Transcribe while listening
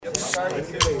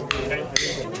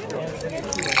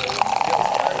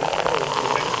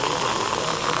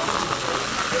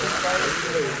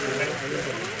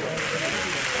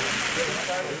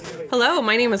Hello,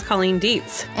 my name is Colleen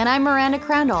Dietz. And I'm Miranda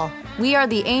Crandall. We are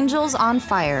the Angels on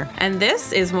Fire. And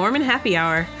this is Mormon Happy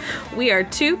Hour. We are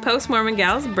two post-Mormon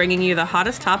gals bringing you the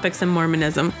hottest topics in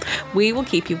Mormonism. We will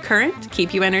keep you current,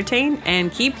 keep you entertained, and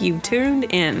keep you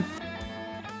tuned in.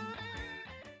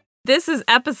 This is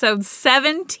episode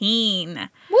 17.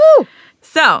 Woo!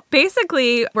 So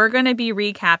basically, we're going to be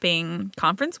recapping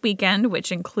conference weekend,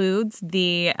 which includes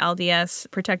the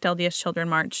LDS Protect LDS Children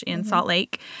March in Salt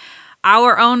Lake,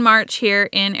 our own march here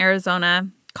in Arizona,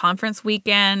 conference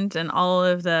weekend, and all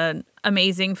of the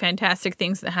amazing, fantastic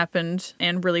things that happened,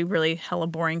 and really, really hella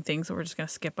boring things that we're just going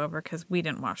to skip over because we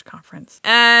didn't watch conference.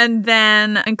 And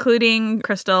then including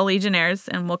Crystal Legionnaires,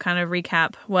 and we'll kind of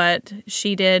recap what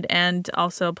she did and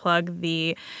also plug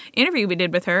the interview we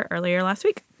did with her earlier last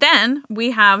week. Then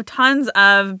we have tons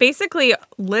of, basically,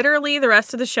 literally the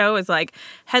rest of the show is like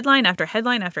headline after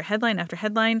headline after headline after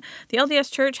headline. The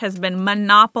LDS Church has been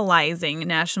monopolizing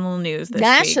national news this week.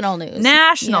 National news.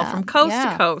 National, Yeah. from coast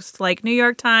Yeah. to coast, like New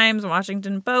York Times,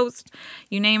 Washington Post,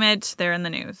 you name it, they're in the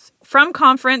news. From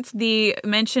conference, the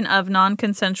mention of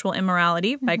non-consensual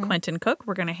immorality by Quentin Cook.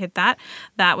 We're going to hit that.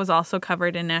 That was also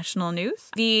covered in national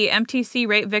news. The MTC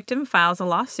rape victim files a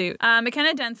lawsuit.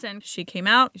 McKenna Denson, she came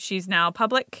out. She's now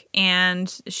public,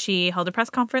 and she held a press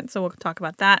conference, so we'll talk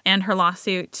about that and her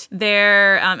lawsuit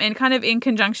there. And kind of in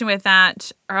conjunction with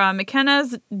that,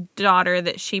 McKenna's daughter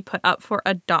that she put up for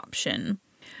adoption.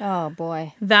 Oh,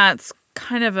 boy. That's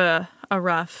kind of a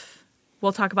rough...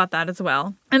 We'll talk about that as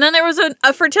well. And then there was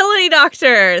a fertility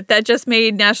doctor that just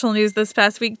made national news this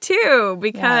past week too,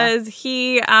 because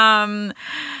he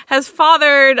has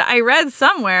fathered, I read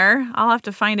somewhere, I'll have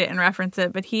to find it and reference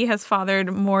it, but he has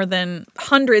fathered more than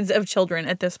hundreds of children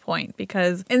at this point,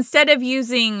 because instead of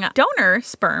using donor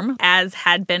sperm, as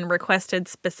had been requested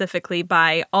specifically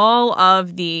by all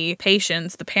of the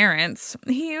patients, the parents,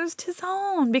 he used his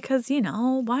own because,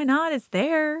 why not? It's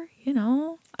there,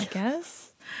 I guess.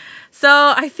 So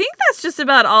I think that's just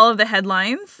about all of the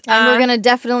headlines. And we're going to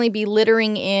definitely be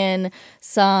littering in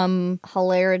some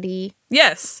hilarity.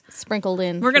 Yes. Sprinkled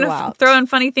in We're going to throw in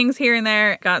funny things here and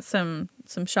there. Got some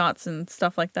shots and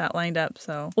stuff like that lined up.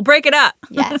 So we'll break it up.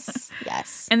 Yes.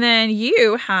 Yes. And then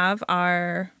you have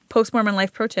our post-Mormon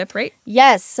life pro tip, right?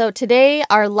 Yes. So today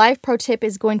our life pro tip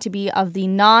is going to be of the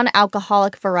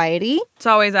non-alcoholic variety. It's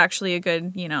always actually a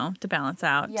good, to balance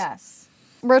out. Yes.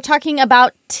 We're talking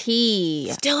about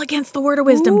tea. Still against the word of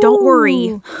wisdom. Don't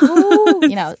worry.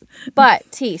 Ooh.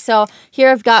 But tea. So here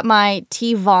I've got my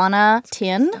Teavana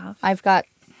tin. I've got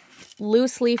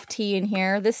loose leaf tea in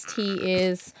here. This tea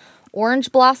is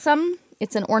orange blossom.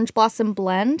 It's an orange blossom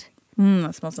blend.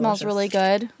 That smells delicious. Smells really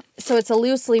good. So it's a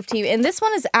loose leaf tea. And this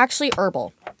one is actually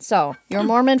herbal. So your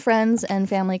Mormon friends and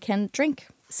family can drink.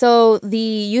 So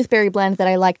the youthberry blend that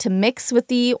I like to mix with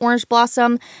the orange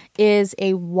blossom is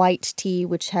a white tea,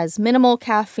 which has minimal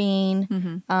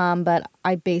caffeine, but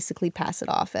I basically pass it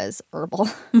off as herbal.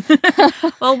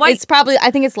 Well, It's probably,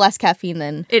 I think it's less caffeine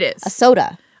than it is a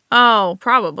soda. Oh,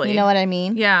 probably. You know what I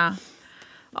mean? Yeah.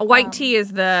 A white tea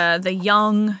is the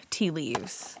young tea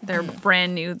leaves. They're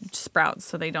brand new sprouts,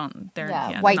 so they're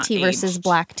white not tea aged. versus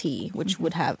black tea, which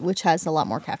has a lot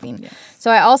more caffeine. Yes. So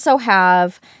I also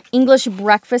have English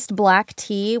breakfast black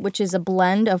tea, which is a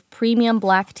blend of premium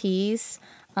black teas.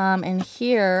 And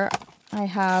here I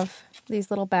have these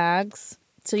little bags.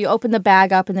 So you open the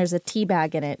bag up and there's a tea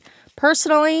bag in it.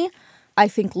 Personally, I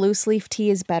think loose leaf tea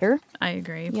is better. I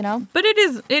agree. But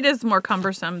it is more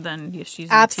cumbersome than just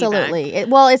using absolutely. a tea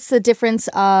bag. It's the difference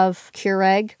of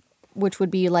Keurig, which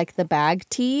would be like the bag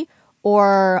tea,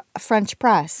 or French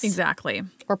press. Exactly.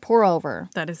 Or pour over.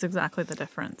 That is exactly the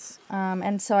difference.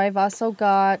 And so I've also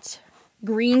got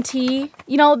green tea.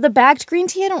 The bagged green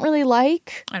tea I don't really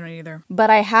like. I don't either. But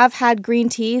I have had green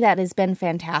tea that has been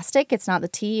fantastic. It's not the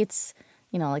tea, it's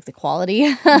like the quality.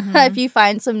 If you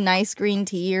find some nice green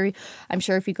tea, or I'm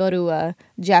sure if you go to a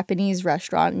Japanese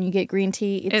restaurant and you get green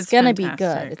tea, it's going to be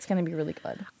good. It's going to be really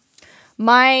good.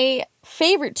 My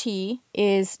favorite tea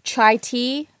is chai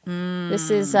tea. This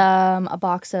is a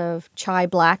box of chai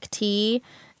black tea.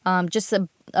 Just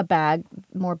a bag,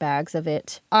 more bags of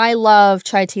it. I love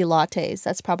chai tea lattes.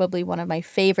 That's probably one of my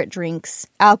favorite drinks,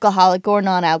 alcoholic or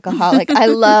non-alcoholic. I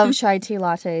love chai tea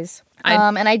lattes.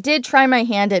 And I did try my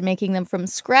hand at making them from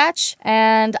scratch,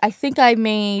 and I think I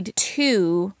made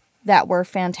 2 that were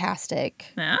fantastic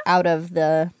out of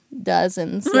the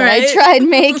dozens that I tried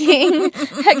making.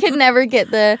 I could never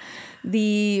get the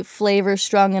the flavor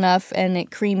strong enough and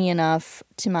it creamy enough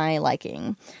to my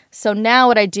liking. So now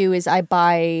what I do is I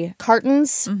buy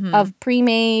cartons of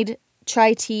pre-made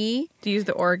chai tea. Do you use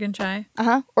the Oregon chai?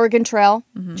 Oregon Trail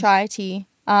chai tea.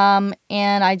 And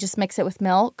I just mix it with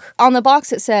milk. On the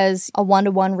box it says a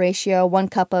 1-to-1 ratio, 1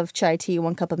 cup of chai tea,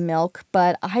 1 cup of milk,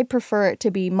 but I prefer it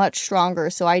to be much stronger.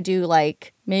 So I do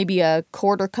like maybe a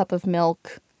 1/4 cup of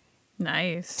milk.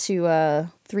 Nice. To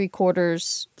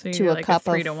 3/4 So to a like cup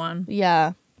a 3 of to 1.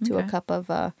 Yeah, to Okay. a cup of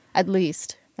at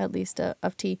least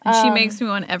of tea. And she makes me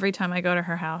one every time I go to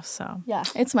her house. So Yeah,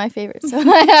 it's my favorite. So,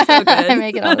 I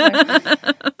make it all the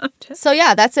time. So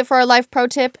yeah, that's it for our life pro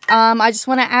tip. I just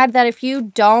want to add that if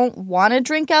you don't want to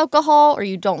drink alcohol or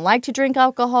you don't like to drink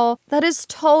alcohol, that is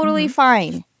totally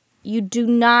fine. You do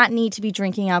not need to be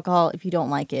drinking alcohol if you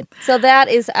don't like it. So that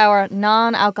is our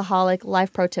non-alcoholic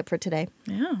life pro tip for today.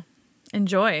 yeah,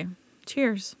 enjoy.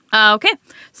 Cheers. Okay,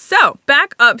 so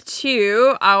back up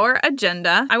to our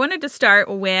agenda. I wanted to start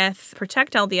with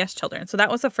Protect LDS Children. So that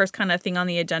was the first kind of thing on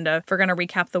the agenda. If we're going to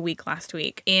recap the week last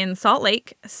week. In Salt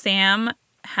Lake, Sam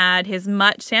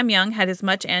Young had his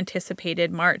much anticipated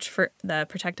march for the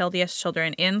Protect LDS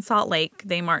Children in Salt Lake.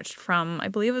 They marched from, I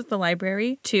believe it was the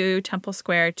library, to Temple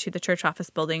Square to the church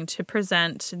office building to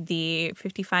present the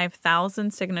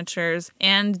 55,000 signatures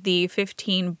and the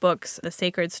 15 books, The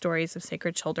Sacred Stories of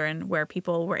Sacred Children, where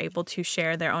people were able to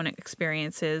share their own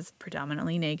experiences,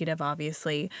 predominantly negative,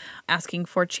 obviously, asking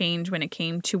for change when it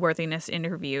came to worthiness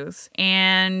interviews.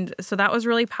 And so that was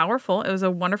really powerful. It was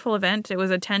a wonderful event. It was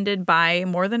attended by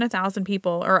more than 1,000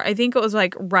 people, or I think it was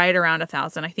like right around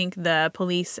 1,000. I think the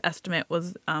police estimate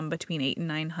was between 800 and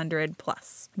 900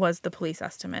 plus was the police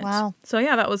estimate. Wow. So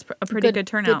yeah, that was a pretty good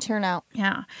turnout. Good turnout.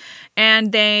 Yeah.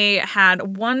 And they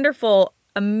had wonderful,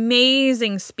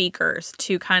 amazing speakers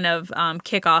to kind of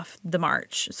kick off the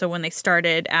march. So when they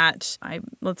started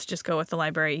let's just go with the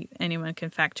library. Anyone can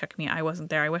fact check me. I wasn't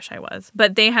there. I wish I was.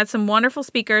 But they had some wonderful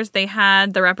speakers. They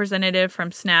had the representative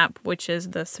from SNAP, which is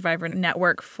the Survivor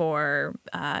Network for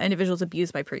individuals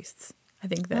abused by priests. I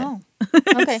think that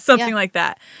Okay, something like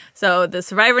that. So the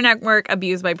Survivor Network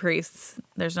abused by priests.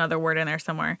 There's another word in there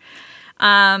somewhere.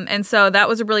 And so that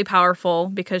was really powerful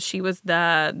because she was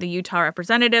the Utah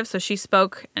representative. So she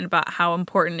spoke about how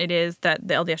important it is that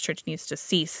the LDS Church needs to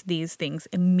cease these things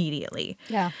immediately.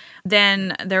 Yeah.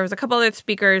 Then there was a couple other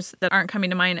speakers that aren't coming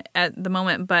to mind at the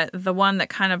moment, but the one that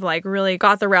kind of like really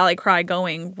got the rally cry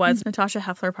going was Natasha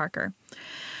Heffler Parker.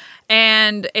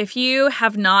 And if you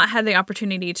have not had the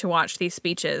opportunity to watch these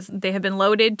speeches, they have been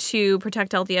loaded to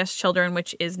Protect LDS Children,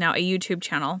 which is now a YouTube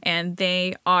channel, and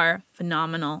they are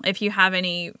phenomenal. If you have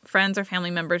any friends or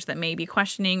family members that may be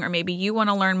questioning, or maybe you want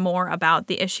to learn more about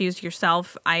the issues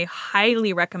yourself, I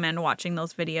highly recommend watching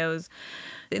those videos.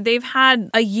 They've had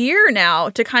a year now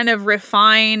to kind of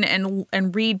refine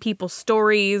and read people's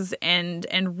stories and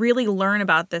really learn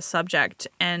about this subject,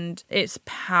 and it's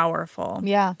powerful.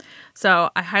 Yeah. So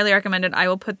I highly recommend it. I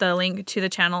will put the link to the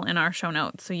channel in our show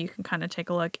notes so you can kind of take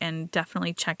a look and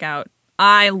definitely check out.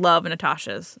 I love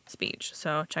Natasha's speech,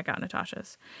 so check out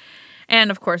Natasha's.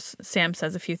 And of course, Sam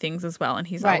says a few things as well, and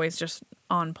he's always just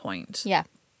on point. Yeah.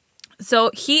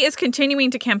 So he is continuing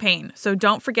to campaign. So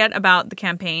don't forget about the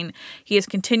campaign. He is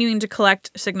continuing to collect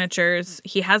signatures.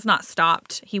 He has not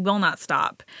stopped. He will not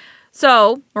stop.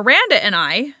 So Miranda and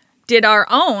I did our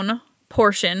own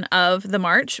portion of the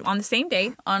march on the same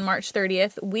day, on March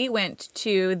 30th. We went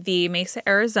to the Mesa,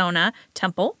 Arizona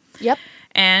temple. Yep.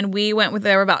 And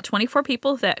there were about 24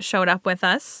 people that showed up with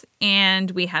us,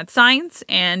 and we had signs,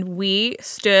 and we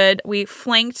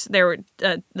flanked, there were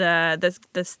the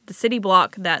city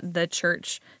block that the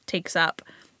church takes up.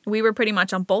 We were pretty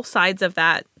much on both sides of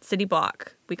that city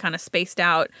block. We kind of spaced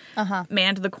out,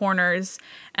 manned the corners.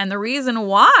 And the reason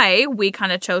why we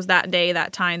kind of chose that day,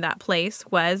 that time, that place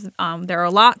was there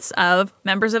are lots of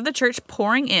members of the church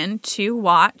pouring in to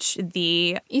watch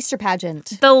the Easter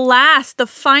pageant. the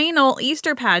final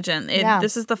Easter pageant.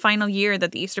 This is the final year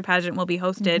that the Easter pageant will be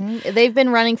hosted. Mm-hmm. They've been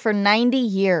running for 90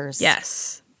 years.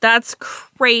 Yes, that's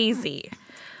crazy.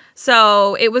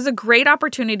 So it was a great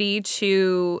opportunity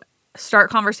to start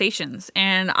conversations,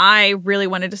 and I really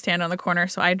wanted to stand on the corner,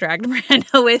 so I dragged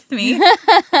Miranda with me.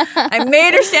 I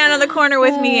made her stand on the corner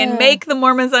with me and make the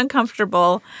Mormons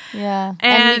uncomfortable. Yeah,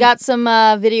 and we got some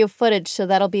video footage, so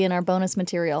that'll be in our bonus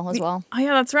material as well. Oh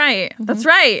yeah, that's right. Mm-hmm. That's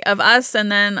right. Of us,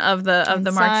 and then of the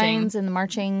marching. Signs and the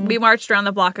marching. We marched around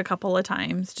the block a couple of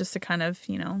times just to kind of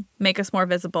make us more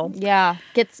visible. Yeah,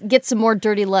 get some more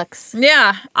dirty looks.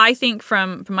 Yeah, I think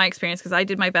from my experience, because I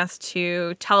did my best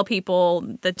to tell people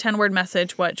the 10-word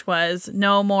message, which was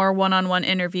no more one-on-one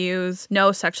interviews,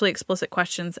 no sexually explicit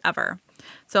questions ever.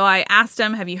 So I asked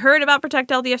them, have you heard about Protect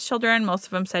LDS Children? Most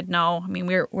of them said no. I mean,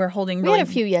 we're holding really had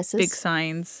a few yeses. big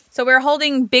signs. So we're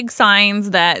holding big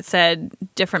signs that said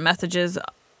different messages.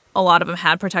 A lot of them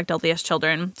had Protect LDS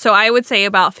Children. So I would say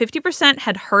about 50%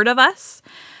 had heard of us.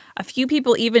 A few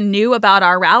people even knew about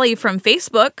our rally from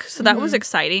Facebook. So that was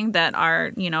exciting that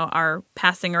our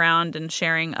passing around and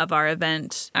sharing of our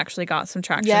event actually got some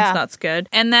traction. Yeah. So that's good.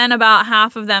 And then about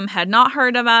half of them had not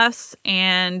heard of us.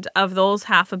 And of those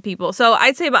half of people, so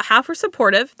I'd say about half were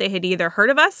supportive. They had either heard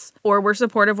of us or were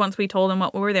supportive once we told them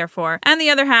what we were there for. And the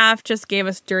other half just gave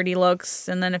us dirty looks.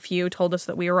 And then a few told us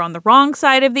that we were on the wrong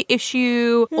side of the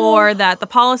issue or that the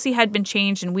policy had been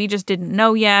changed and we just didn't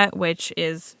know yet, which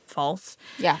is false.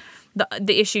 Yeah.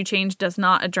 The issue change does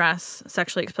not address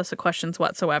sexually explicit questions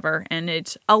whatsoever, and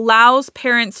it allows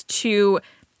parents to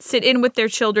sit in with their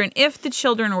children if the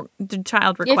child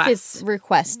requests. If it's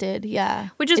requested, yeah.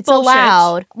 Which is it's bullshit.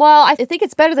 allowed. Well, I think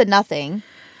it's better than nothing.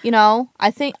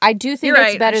 I do think You're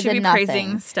it's right. better I should than be nothing.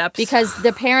 praising steps. Because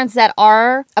the parents that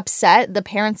are upset, the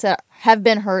parents that have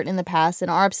been hurt in the past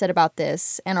and are upset about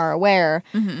this and are aware,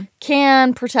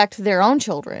 can protect their own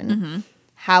children.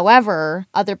 However,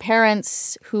 other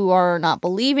parents who are not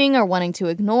believing or wanting to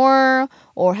ignore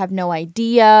or have no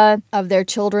idea of their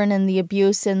children and the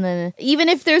abuse and even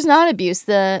if there's not abuse,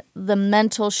 the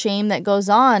mental shame that goes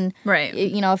on. Right.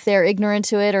 If they're ignorant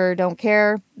to it or don't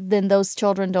care, then those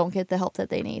children don't get the help that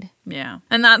they need. Yeah.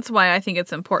 And that's why I think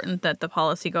it's important that the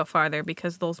policy go farther,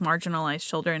 because those marginalized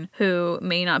children who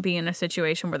may not be in a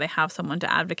situation where they have someone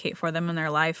to advocate for them in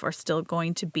their life are still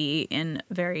going to be in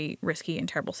very risky and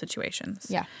terrible situations.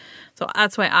 Yeah. So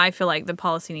that's why I feel like the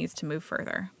policy needs to move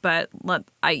further. But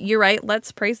you're right.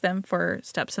 Let's praise them for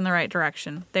steps in the right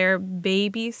direction. They're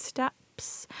baby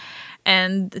steps.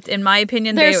 And in my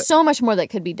opinion, there's so much more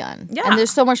that could be done. Yeah. And there's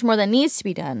so much more that needs to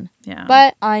be done. Yeah.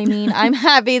 But I mean, I'm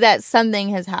happy that something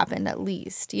has happened at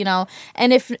least,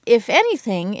 And if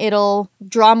anything, it'll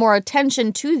draw more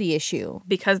attention to the issue.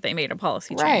 Because they made a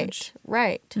policy change.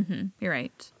 Right. Mm-hmm. You're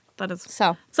right. That is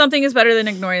So something is better than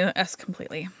ignoring us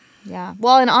completely. Yeah.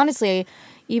 Well, and honestly,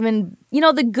 even,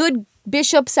 the good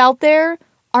bishops out there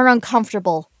are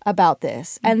uncomfortable about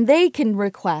this. And they can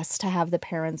request to have the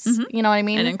parents, you know what I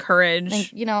mean? And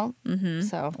encourage.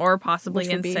 So. Or possibly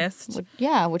which would insist.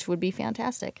 Which would be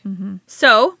fantastic.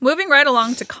 So, moving right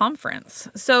along to conference.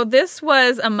 So, this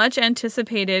was a much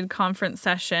anticipated conference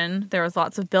session. There was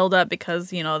lots of buildup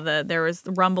because, there was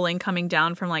rumbling coming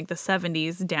down from like the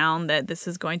 70s down that this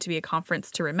is going to be a conference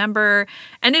to remember.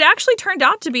 And it actually turned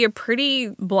out to be a pretty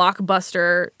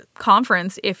blockbuster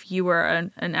conference if you were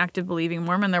an active believing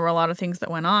Mormon. There were a lot of things that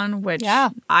went on, which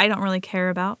I don't really care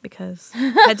about because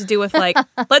it had to do with like,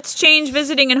 let's change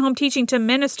visiting and home teaching to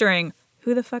ministering.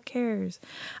 Who the fuck cares?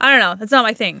 I don't know. That's not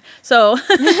my thing. So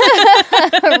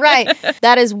right.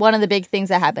 That is one of the big things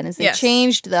that happened is they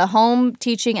changed the home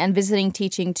teaching and visiting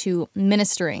teaching to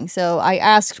ministering. So I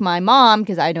asked my mom,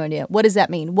 because I had no idea, what does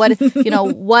that mean? What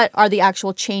what are the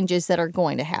actual changes that are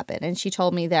going to happen? And she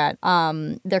told me that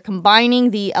they're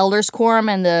combining the elders quorum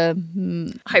and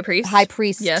the high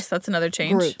priest. Yes, that's another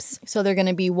change. Groups. So they're going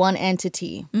to be one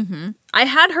entity. I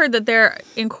had heard that they're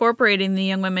incorporating the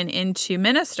young women into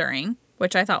ministering,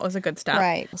 which I thought was a good step.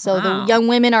 Right. So the young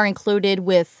women are included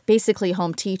with basically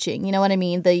home teaching. You know what I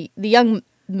mean? The young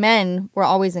men were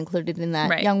always included in that.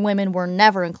 Right. Young women were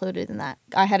never included in that.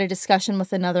 I had a discussion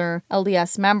with another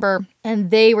LDS member,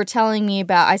 and they were telling me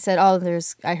about, I said,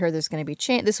 I heard there's going to be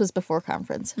change. This was before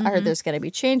conference. I heard there's going to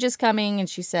be changes coming. And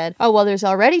she said, oh, well, there's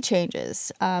already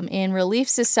changes. In Relief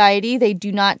Society, they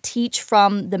do not teach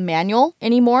from the manual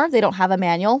anymore. They don't have a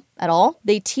manual at all.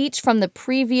 They teach from the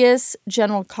previous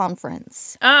General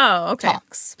Conference. Oh, okay.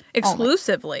 Talks.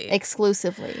 Exclusively.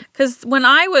 Exclusively.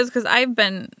 Because I've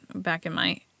been back in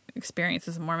my experience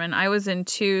as a Mormon, I was in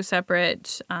 2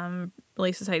 separate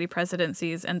Relief Society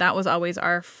presidencies, and that was always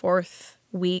our 4th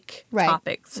week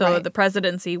topic. So the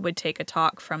presidency would take a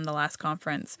talk from the last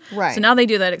conference. Right. So now they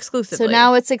do that exclusively. So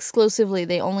now it's exclusively.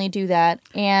 They only do that.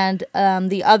 And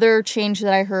the other change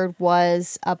that I heard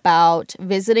was about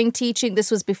visiting teaching. This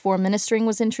was before ministering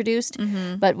was introduced.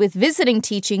 But with visiting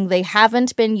teaching, they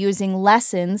haven't been using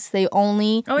lessons. They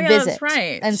only visit. That's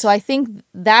right. And so I think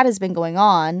that has been going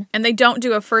on. And they don't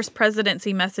do a first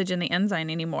presidency message in the Ensign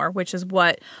anymore, which is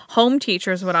what home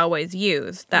teachers would always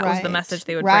use. That was the message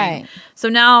they would bring. So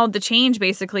now the change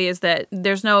basically is that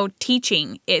there's no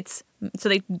teaching.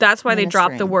 That's why they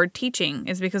dropped the word teaching,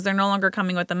 is because they're no longer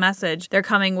coming with a message. They're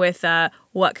coming with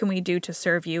what can we do to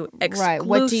serve you exclusively. Right.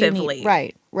 What do you need?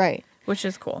 Right. Which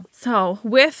is cool. So,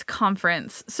 with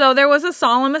conference. So, there was a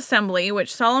solemn assembly,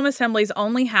 which solemn assemblies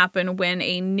only happen when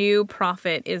a new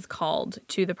prophet is called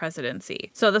to the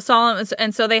presidency. So,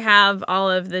 so they have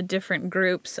all of the different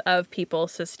groups of people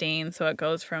sustained. So, it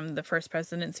goes from the first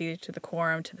presidency to the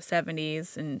quorum to the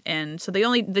 70s. And so,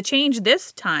 the change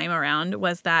this time around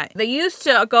was that they used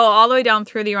to go all the way down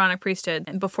through the Aaronic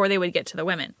priesthood before they would get to the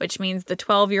women, which means the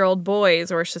 12-year-old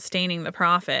boys were sustaining the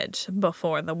prophet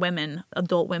before the women,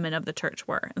 adult women of the church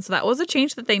were. And so that was a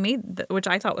change that they made, which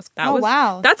I thought was,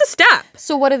 wow. That's a step.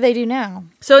 So what do they do now?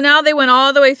 So now they went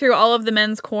all the way through all of the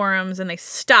men's quorums and they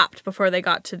stopped before they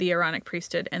got to the Aaronic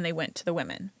priesthood and they went to the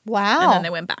women. Wow. And then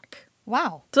they went back.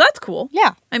 Wow. So that's cool.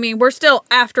 Yeah. I mean, we're still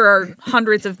after our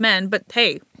hundreds of men, but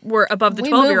hey, we're above the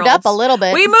 12-year-olds. We moved up a little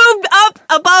bit. We moved up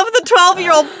above the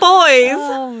 12-year-old boys.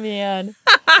 Oh, man.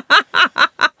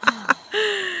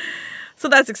 So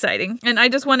that's exciting. And I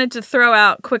just wanted to throw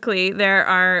out quickly,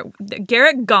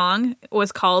 Garrett Gong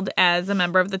was called as a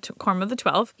member of the Quorum of the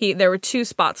 12. There were 2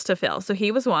 spots to fill, so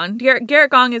he was one. Garrett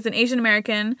Gong is an Asian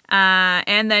American,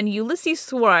 and then Ulysses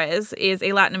Suarez is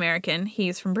a Latin American.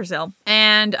 He's from Brazil.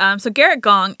 And so Garrett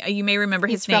Gong, you may remember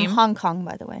his name. He's from Hong Kong,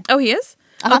 by the way. Oh, he is?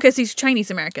 Oh, because he's Chinese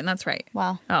American. That's right.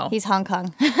 Wow. Oh. He's Hong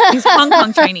Kong. He's Hong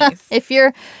Kong Chinese. If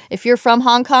you're from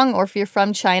Hong Kong or if you're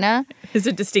from China, there's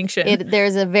a distinction.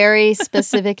 There's a very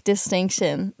specific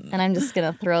distinction, and I'm just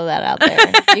gonna throw that out there.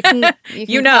 You can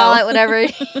call it whatever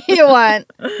you want,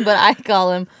 but I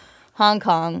call him Hong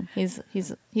Kong. He's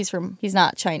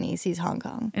not Chinese. He's Hong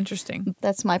Kong. Interesting.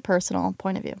 That's my personal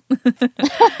point of view.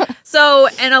 So,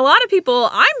 and a lot of people,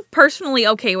 I'm personally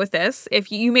okay with this. If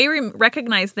you may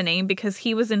recognize the name because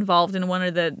he was involved in one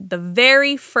of the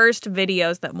very first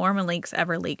videos that Mormon Leaks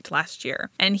ever leaked last year.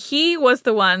 And he was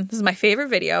the one, this is my favorite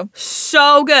video,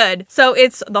 so good. So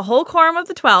it's the whole Quorum of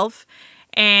the 12.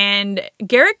 And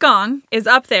Garrett Gong is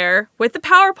up there with the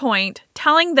PowerPoint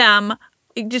telling them,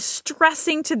 just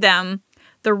stressing to them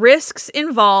the risks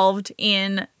involved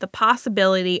in the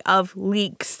possibility of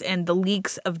leaks and the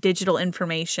leaks of digital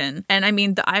information. And I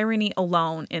mean, the irony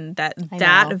alone in that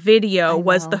video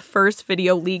was the first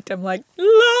video leaked. I'm like,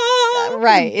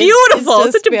 right. Beautiful.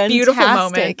 It's such a beautiful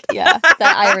moment. Yeah.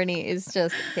 That irony is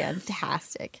just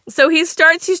fantastic. So he's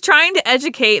trying to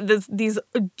educate these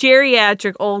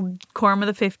geriatric old Quorum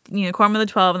of the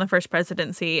 12 and the First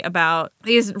Presidency about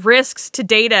these risks to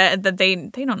data that they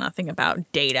know nothing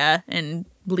about data and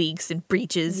leaks and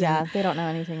breaches. Yeah, they don't know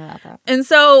anything about that. And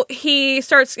so he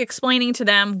starts explaining to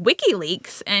them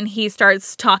WikiLeaks, and he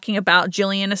starts talking about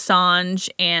Julian Assange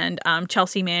and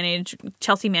Chelsea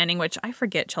Manning, which I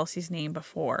forget Chelsea's name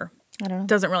before. I don't know.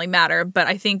 Doesn't really matter, but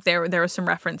I think there was some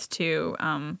reference to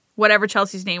whatever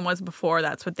Chelsea's name was before.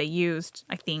 That's what they used,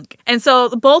 I think. And so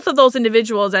both of those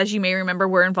individuals, as you may remember,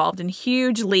 were involved in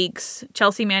huge leaks.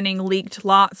 Chelsea Manning leaked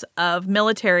lots of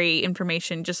military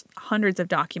information, just hundreds of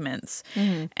documents.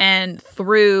 Mm-hmm. And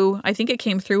I think it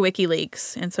came through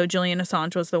WikiLeaks. And so Julian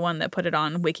Assange was the one that put it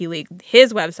on WikiLeaks,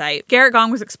 his website. Garrett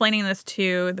Gong was explaining this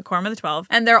to the Quorum of the 12.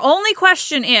 And their only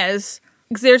question is,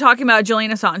 because they're talking about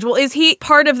Julian Assange. Well, is he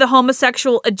part of the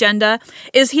homosexual agenda?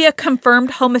 Is he a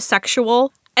confirmed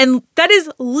homosexual? And that is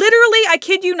literally, I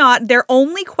kid you not, their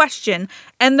only question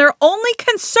and their only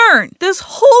concern. This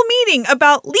whole meeting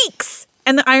about leaks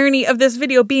and the irony of this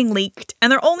video being leaked.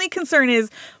 And their only concern is,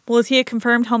 well, is he a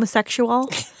confirmed homosexual?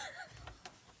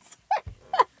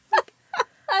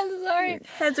 I'm sorry. Your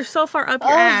heads are so far up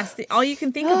your ass. All you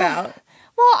can think about.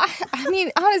 Well, I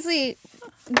mean, honestly,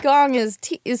 Gong is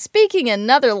speaking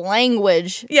another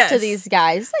language to these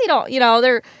guys. They don't,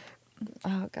 they're,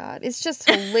 oh God, it's just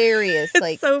hilarious.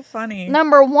 It's so funny.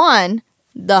 Number one,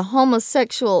 the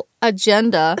homosexual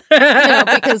agenda,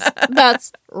 because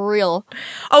that's real.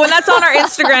 Oh, and that's on our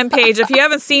Instagram page. If you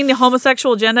haven't seen the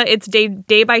homosexual agenda, it's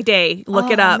day by day.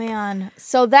 Look it up. Oh, man.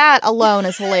 So that alone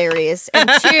is hilarious. And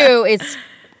two, it's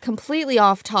completely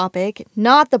off topic,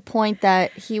 not the point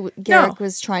that Garrett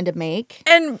was trying to make.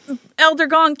 And Elder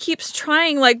Gong keeps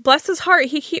trying, bless his heart,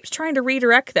 he keeps trying to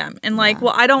redirect them. And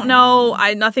well, I don't know,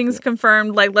 nothing's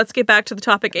confirmed, let's get back to the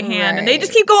topic at hand. And they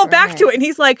just keep going back to it. And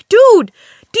he's like, dude,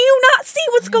 do you not see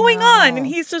what's going on? And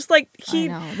he's just like,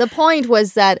 The point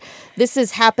was that this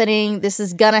is happening, this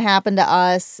is gonna happen to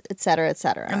us, etc.,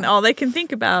 etc. And all they can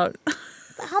think about...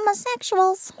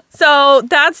 homosexuals. So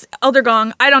that's Elder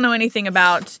Gong. I don't know anything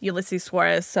about Ulysses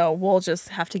Suarez, so we'll just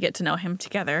have to get to know him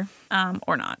together,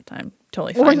 or not. I'm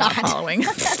totally fine not following.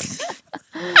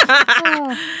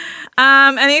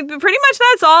 And pretty much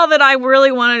that's all that I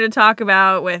really wanted to talk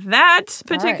about with that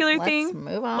particular thing. Let's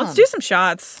move on. Let's do some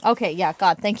shots. Okay, yeah,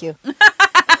 God, thank you.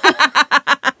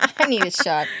 I need a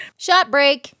shot. Shot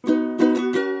break.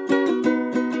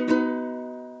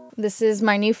 This is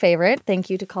my new favorite.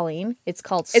 Thank you to Colleen. It's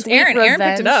called Sweet Aaron. Revenge.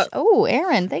 Aaron picked it up. Oh,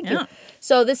 Aaron, thank you. Yeah.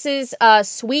 So this is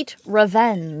Sweet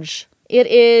Revenge. It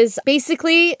is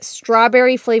basically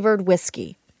strawberry flavored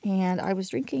whiskey. And I was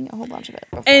drinking a whole bunch of it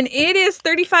before. And it is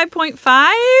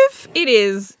 35.5. It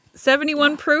is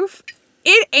 71 proof.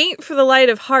 It ain't for the light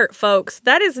of heart, folks.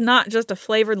 That is not just a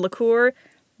flavored liqueur.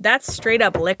 That's straight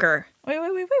up liquor. Wait.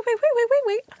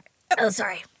 Oh,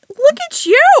 sorry. Look at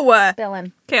you.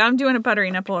 Spilling. Okay, I'm doing a buttery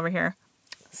nipple over here.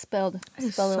 Spilled a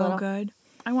So little. good.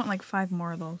 I want like 5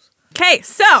 more of those. Okay,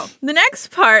 so the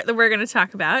next part that we're going to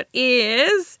talk about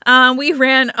is we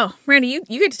ran. Oh, Randy,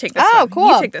 you get to take this one. Oh,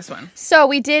 cool. You take this one. So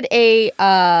we did a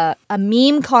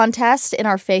meme contest in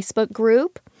our Facebook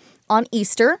group on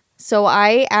Easter. So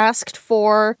I asked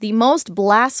for the most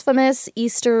blasphemous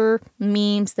Easter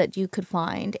memes that you could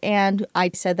find. And I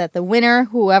said that the winner,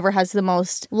 whoever has the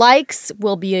most likes,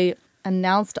 will be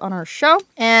announced on our show.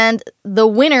 And the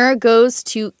winner goes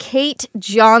to Kate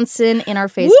Johnson in our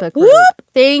Facebook group. whoop.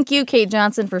 Thank you, Kate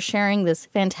Johnson, for sharing this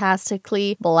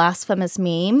fantastically blasphemous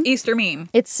meme. Easter meme.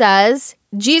 It says,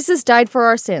 Jesus died for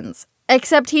our sins,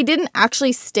 except he didn't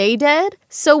actually stay dead.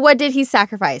 So what did he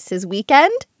sacrifice? His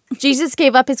weekend? Jesus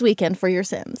gave up his weekend for your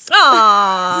sins.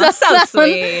 Aw, so that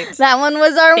sweet. That one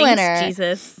was our Thanks, winner.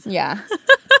 Jesus. Yeah.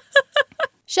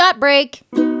 Shot break.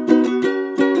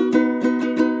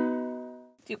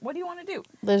 What do you want to do?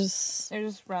 There's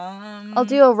rum. I'll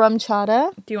do a rum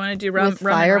chata. Do you want to do rum? With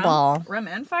rum and Fireball. Rum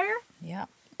and fire? Yeah.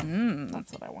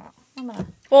 That's what I want.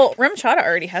 Well, rum chata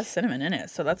already has cinnamon in it,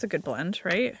 so that's a good blend,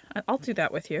 right? I'll do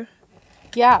that with you.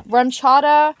 Yeah, rum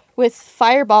chata with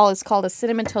Fireball is called a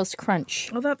cinnamon toast crunch.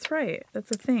 Oh, that's right. That's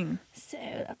a thing. So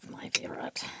that's my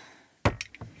favorite.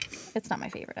 It's not my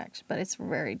favorite, actually, but it's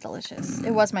very delicious.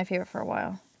 It was my favorite for a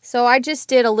while. So I just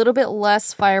did a little bit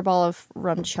less Fireball of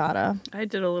rum chata. I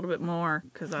did a little bit more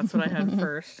because that's what I had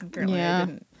first. Apparently, Yeah. I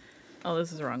didn't. Oh,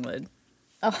 this is the wrong lid.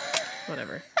 Oh.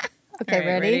 Whatever. Okay, All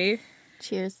right, ready?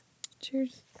 Cheers.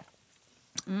 Cheers.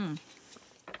 That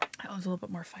was a little bit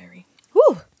more fiery.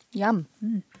 Whew. Yum.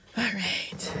 All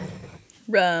right.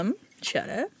 Rum,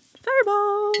 chata,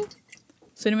 Fireball,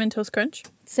 cinnamon toast crunch.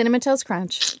 Cinnamon toast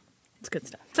crunch. It's good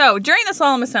stuff. So during the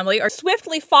solemn assembly, or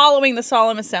swiftly following the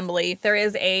solemn assembly, there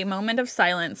is a moment of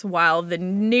silence while the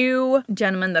new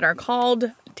gentlemen that are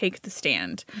called take the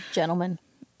stand. Gentlemen.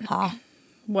 Ha.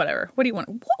 Whatever. What do you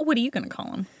want? What are you going to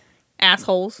call them?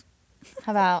 Assholes.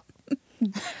 How about...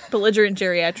 Belligerent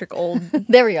geriatric old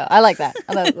There we go. I like that.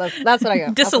 That's what I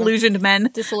go. disillusioned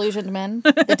men. Disillusioned men.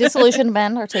 The disillusioned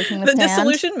men are taking the stand.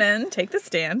 Disillusioned men take the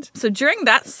stand. So during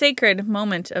that sacred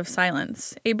moment of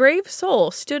silence, a brave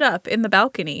soul stood up in the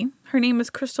balcony. Her name is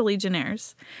Crystal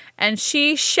Legionnaires, and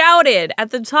she shouted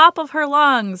at the top of her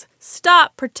lungs,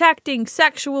 "Stop protecting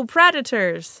sexual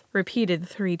predators," repeated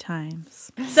 3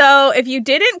 times. So if you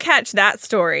didn't catch that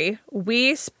story,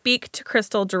 we speak to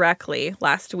Crystal directly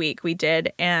last week. We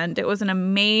did, and it was an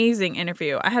amazing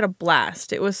interview. I had a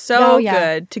blast. It was so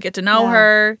good to get to know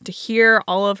her, to hear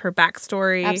all of her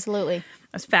backstory. Absolutely.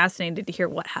 I was fascinated to hear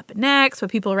what happened next,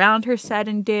 what people around her said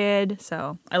and did.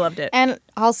 So I loved it. And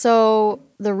also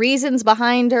the reasons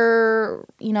behind her,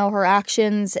 her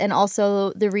actions, and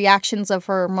also the reactions of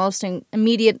her most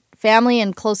immediate family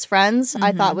and close friends.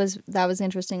 I thought that was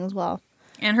interesting as well.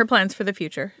 And her plans for the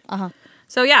future.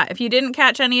 So yeah, if you didn't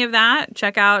catch any of that,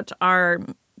 check out our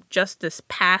just this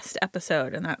past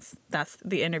episode, and that's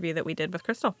the interview that we did with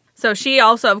Crystal. So she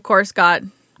also, of course, got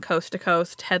coast to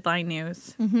coast headline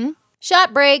news.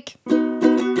 Shot break.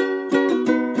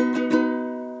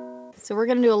 So we're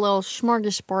going to do a little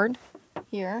smorgasbord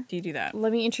here. Do you do that?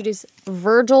 Let me introduce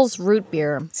Virgil's Root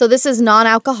Beer. So this is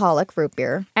non-alcoholic root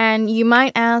beer. And you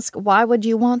might ask, why would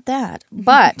you want that?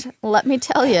 But let me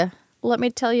tell you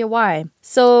why.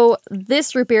 So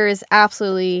this root beer is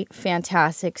absolutely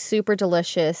fantastic, super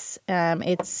delicious.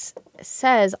 It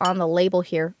says on the label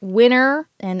here, winner,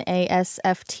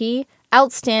 NASFT,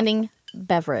 outstanding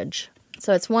beverage.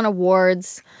 So it's won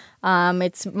awards.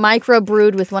 It's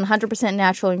microbrewed with 100%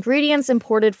 natural ingredients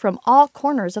imported from all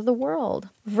corners of the world.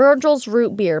 Virgil's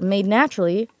Root Beer, made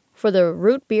naturally for the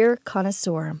root beer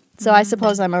connoisseur. So I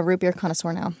suppose I'm a root beer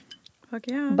connoisseur now. Fuck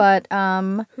yeah. But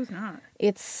who's not?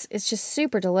 it's just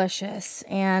super delicious.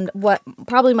 And what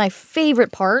probably my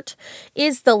favorite part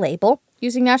is the label.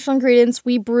 Using natural ingredients,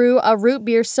 we brew a root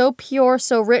beer so pure,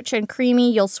 so rich and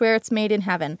creamy, you'll swear it's made in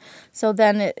heaven. So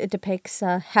then it depicts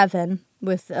heaven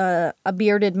with a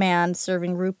bearded man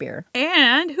serving root beer.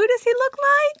 And who does he look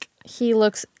like? He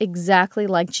looks exactly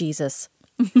like Jesus.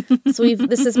 So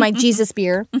this is my Jesus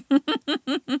beer.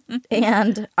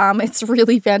 And it's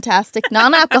really fantastic.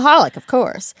 Non-alcoholic, of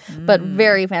course, but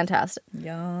very fantastic.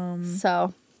 Yum.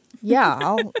 So Yeah,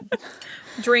 I'll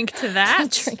Drink to that.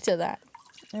 drink to that.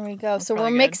 There we go. So we're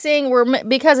probably good. mixing.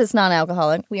 Because it's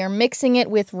non-alcoholic, we are mixing it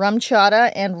with rum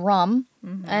chata and rum.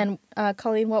 Mm-hmm. And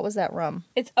Colleen, what was that rum?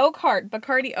 It's Oak Heart,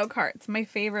 Bacardi Oak Heart. It's my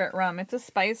favorite rum. It's a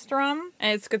spiced rum,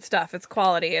 and it's good stuff. It's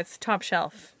quality. It's top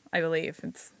shelf, I believe.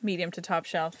 It's medium to top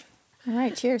shelf. All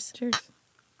right, cheers. Cheers.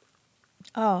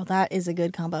 Oh, that is a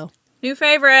good combo. New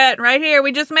favorite, right here.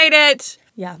 We just made it.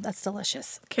 Yeah, that's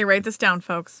delicious. Okay, write this down,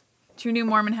 folks. 2 new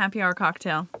Mormon happy hour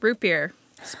cocktail. Root beer,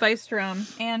 spiced rum,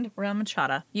 and rum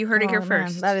chata. You heard it here Man,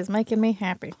 first. that is making me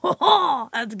happy. Oh,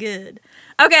 that's good.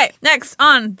 Okay, next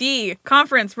on the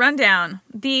conference rundown.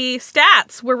 The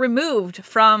stats were removed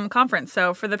from conference.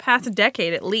 So for the past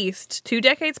decade, at least 2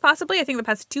 decades possibly, I think the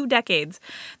past 2 decades,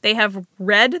 they have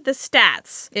read the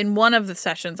stats in one of the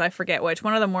sessions. I forget which.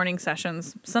 One of the morning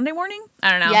sessions. Sunday morning?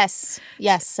 I don't know.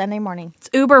 Yes, Sunday morning. It's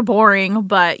uber boring,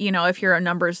 but, if you're a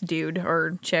numbers dude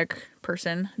or chick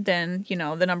person, then,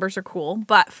 the numbers are cool.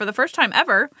 But for the first time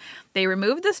ever, they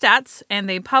removed the stats and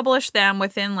they published them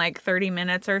within like 30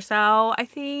 minutes or so, I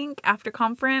think, after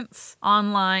conference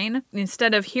online.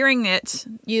 Instead of hearing it,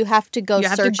 You have to go. you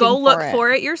have to go look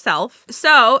for it yourself.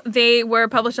 So they were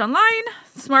published online.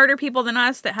 Smarter people than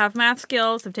us that have math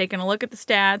skills have taken a look at the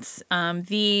stats.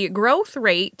 The growth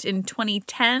rate in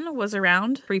 2010 was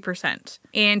around 3%.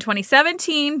 In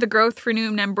 2017, the growth for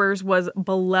new members was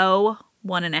below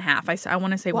 1.5. I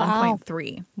want to say Wow.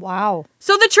 1.3. Wow.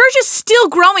 So the church is still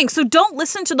growing. So don't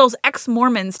listen to those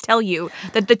ex-Mormons tell you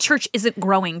that the church isn't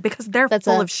growing because they're That's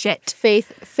full a of shit.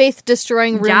 Faith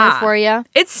destroying rumor Yeah. for you.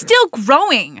 It's still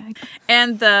growing.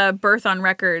 And the birth on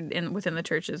record within the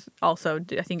church is also,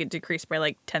 I think it decreased by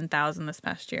like 10,000 this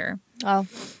past year. Oh,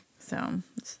 So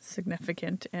it's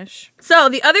significant-ish. So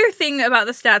the other thing about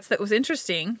the stats that was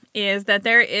interesting is that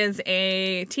there is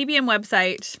a TBM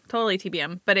website, totally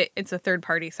TBM, but it's a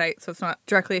third-party site, so it's not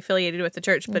directly affiliated with the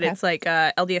church, but Okay. it's like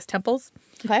LDS Temples.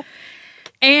 okay.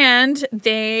 And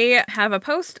they have a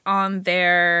post on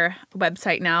their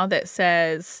website now that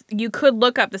says you could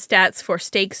look up the stats for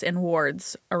stakes and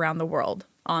wards around the world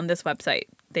on this website.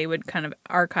 They would kind of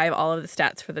archive all of the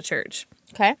stats for the church.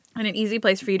 Okay. And an easy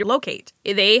place for you to locate.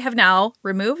 They have now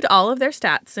removed all of their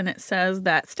stats, and it says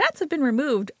that stats have been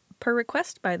removed per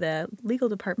request by the legal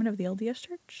department of the LDS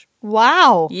Church.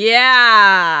 Wow.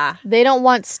 Yeah. They don't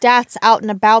want stats out and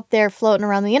about there floating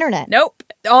around the internet. Nope.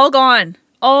 All gone.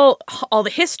 All the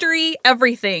history,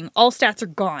 everything. All stats are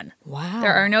gone. Wow.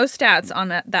 There are no stats on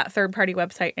that third-party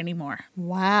website anymore.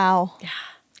 Wow.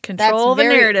 Control the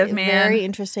narrative, man. Very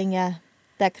interesting, yeah.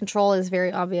 That control is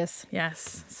very obvious.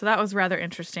 Yes. So that was rather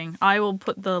interesting. I will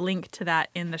put the link to that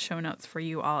in the show notes for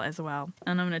you all as well.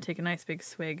 And I'm going to take a nice big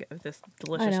swig of this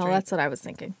delicious I know, drink. that's what I was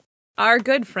thinking. Our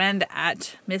good friend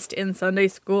at Missed in Sunday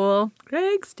School,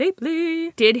 Greg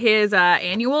Stapley, did his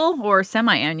annual or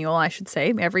semi-annual, I should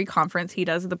say. Every conference he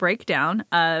does the breakdown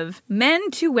of men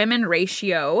to women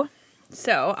ratio.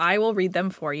 So I will read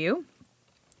them for you.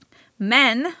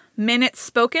 Men, minutes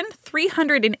spoken,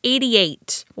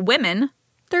 388. Women,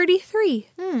 33.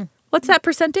 What's that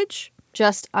percentage?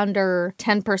 Just under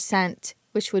 10%,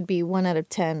 which would be 1 out of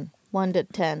 10. 1 to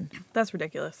 10. That's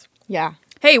ridiculous. Yeah.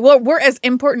 Hey, well, we're as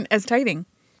important as tithing.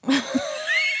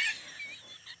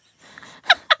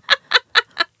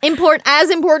 As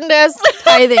important as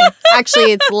tithing.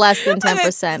 Actually, it's less than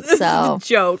 10%. So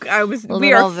Joke. We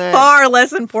little are bit. far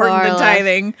less important Far than less.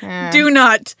 tithing. Yeah. Do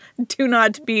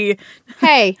not be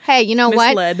hey, you know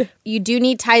misled. what? You do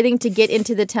need tithing to get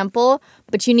into the temple,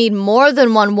 but you need more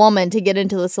than one woman to get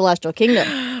into the celestial kingdom.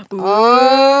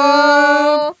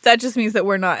 Oh. That just means that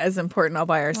we're not as important all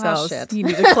by ourselves. shit. You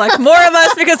need to collect more of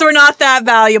us because we're not that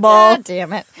valuable. God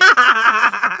damn it.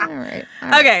 All right.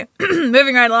 Okay,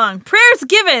 moving right along. Prayers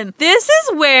given. This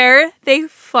is where they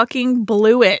fucking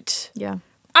blew it. Yeah.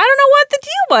 I don't know what the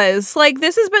deal was. Like,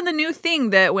 this has been the new thing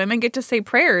that women get to say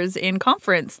prayers in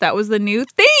conference. That was the new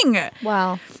thing.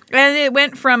 Wow. And it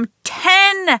went from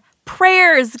 10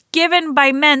 prayers given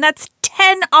by men. That's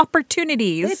 10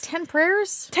 opportunities. They had 10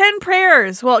 prayers? 10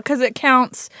 prayers. Well, because it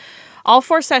counts all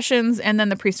 4 sessions and then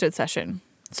the priesthood session.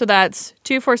 So that's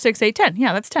 2, 4, 6, 8, 10.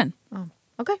 Yeah, that's 10. Oh,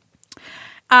 okay.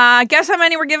 Guess how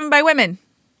many were given by women?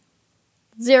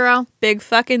 0. Big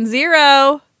fucking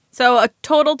 0. So a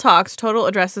total talks, total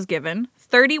addresses given.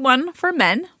 31 for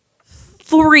men,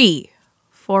 3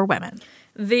 for women.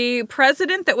 The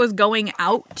president that was going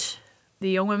out, the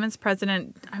Young Women's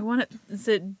president, I don't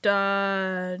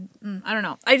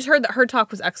know. I just heard that her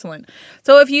talk was excellent.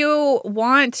 So if you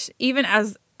want, even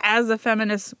as a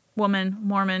feminist woman,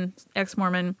 Mormon,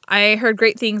 ex-Mormon, I heard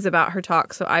great things about her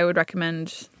talk. So I would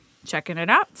recommend checking it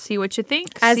out, see what you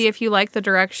think, As- see if you like the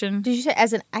direction. Did you say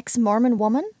as an ex-Mormon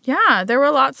woman? Yeah, there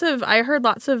were I heard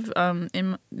lots of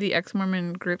in the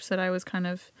ex-Mormon groups that I was kind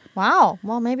of Wow.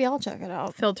 Well, maybe I'll check it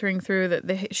out. filtering through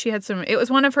that she had some, it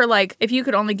was one of her, like, if you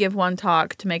could only give one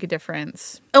talk to make a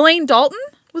difference. Elaine Dalton?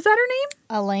 Was that her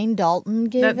name? Elaine Dalton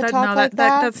gave a talk like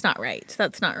that. That's not right.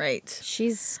 That's not right.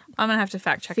 She's I'm going to have to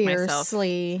fact check myself.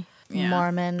 fiercely Yeah.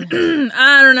 Mormon.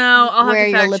 I don't know. I'll Wear have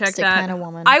your to fact check lipstick that. kind of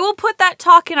woman. I will put that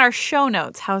talk in our show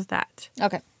notes. How's that?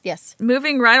 Okay. Yes.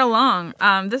 Moving right along.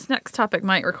 This next topic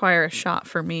might require a shot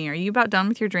for me. Are you about done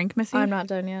with your drink, Missy? I'm not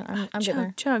done yet. I'm getting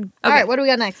there. Chug. Okay. All right. What do we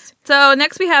got next? So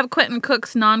next we have Quentin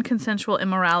Cook's non-consensual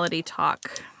immorality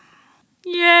talk.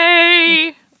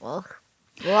 Yay! Ugh.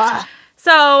 Ugh.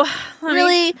 So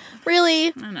Really?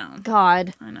 I know.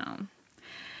 God. I know.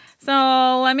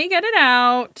 So let me get it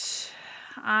out.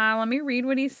 Let me read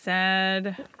what he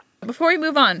said. Before we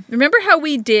move on, remember how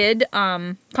we did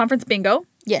conference bingo?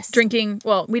 Yes. Drinking.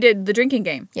 Well, we did the drinking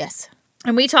game. Yes.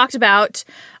 And we talked about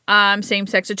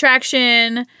same-sex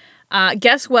attraction.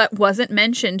 Guess what wasn't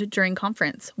mentioned during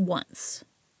conference once?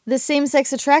 The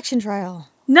same-sex attraction trial.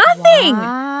 Nothing.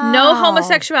 Wow. No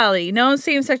homosexuality. No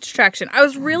same-sex attraction. I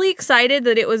was really excited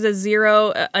that it was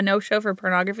a no-show for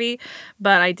pornography,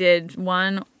 but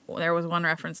there was one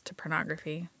reference to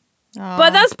pornography.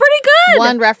 But that's pretty good.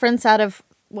 One reference out of,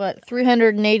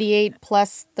 388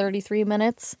 plus 33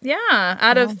 minutes? Yeah,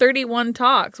 out of 31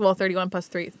 talks. Well, 31 plus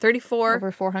 3, 34.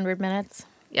 Over 400 minutes.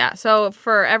 Yeah, so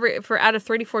for out of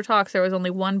 34 talks, there was only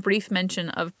one brief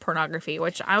mention of pornography,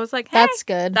 which I was like, hey, That's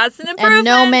good. That's an improvement. And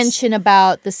no mention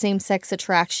about the same-sex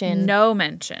attraction. No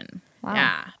mention. Wow.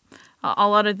 Yeah. A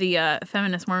lot of the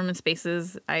feminist Mormon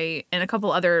spaces, and a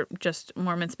couple other just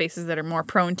Mormon spaces that are more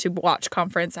prone to watch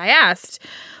conference, I asked,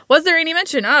 was there any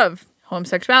mention of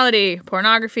homosexuality,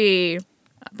 pornography,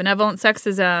 benevolent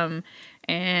sexism,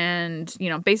 and,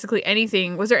 basically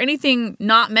anything? Was there anything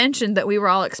not mentioned that we were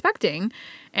all expecting?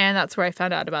 And that's where I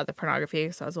found out about the pornography,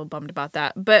 so I was a little bummed about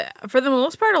that. But for the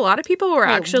most part, a lot of people were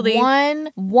actually...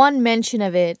 One mention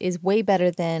of it is way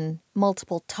better than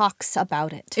multiple talks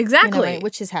about it. Exactly.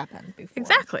 Which has happened before.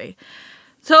 Exactly.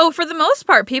 So for the most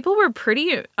part, people were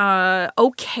pretty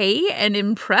okay and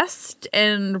impressed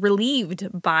and relieved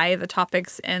by the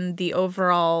topics and the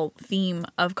overall theme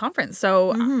of conference.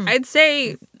 So I'd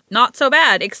say not so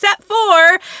bad, except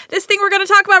for this thing we're going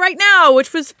to talk about right now,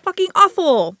 which was fucking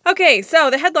awful. Okay, so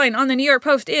the headline on the New York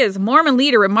Post is Mormon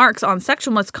leader remarks on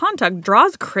sexual misconduct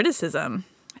draws criticism.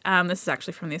 This is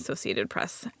actually from the Associated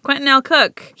Press. Quentin L.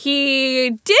 Cook,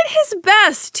 he did his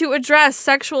best to address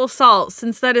sexual assault,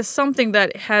 since that is something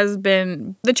that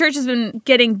the church has been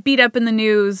getting beat up in the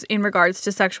news in regards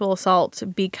to sexual assault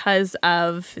because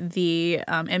of the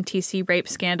MTC rape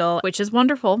scandal, which is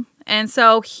wonderful. And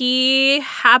so he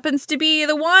happens to be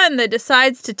the one that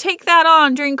decides to take that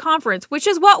on during conference, which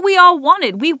is what we all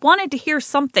wanted. We wanted to hear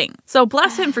something. So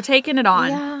bless him for taking it on.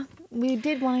 Yeah, we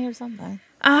did want to hear something.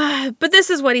 But this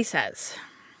is what he says.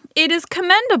 It is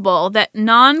commendable that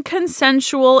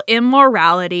non-consensual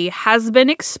immorality has been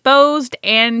exposed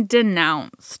and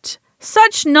denounced.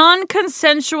 Such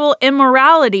non-consensual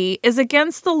immorality is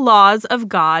against the laws of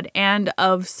God and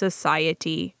of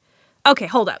society. Okay,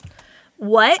 hold up.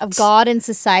 What? Of God and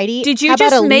society? Did you How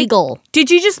just about illegal?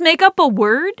 Did you just make up a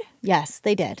word? Yes,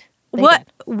 they did. They What?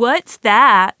 did. What's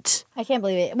that? I can't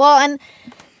believe it. Well, and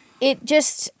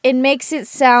it makes it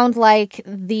sound like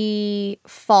the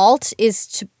fault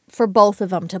is for both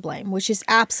of them to blame, which is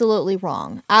absolutely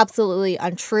wrong, absolutely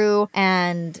untrue,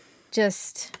 and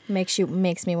just makes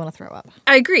me want to throw up.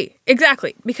 I agree.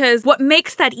 Exactly. Because what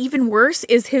makes that even worse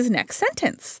is his next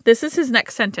sentence. This is his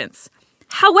next sentence.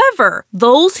 However,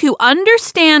 those who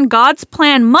understand God's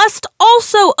plan must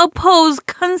also oppose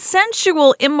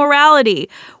consensual immorality,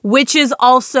 which is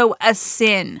also a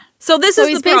sin. So this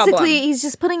is the problem. Basically, he's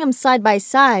just putting them side by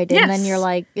side, and Yes. then you're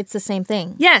like, it's the same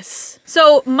thing. Yes.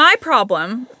 So my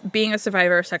problem, being a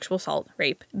survivor of sexual assault,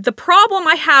 rape, the problem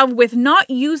I have with not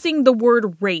using the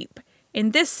word rape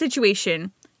in this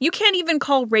situation, you can't even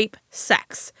call rape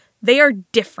sex. They are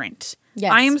different.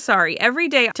 Yes. I am sorry. Every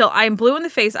day till I am blue in the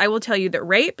face, I will tell you that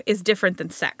rape is different than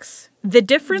sex. The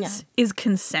difference is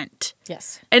consent.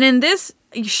 Yes. And in this,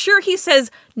 sure, he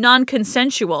says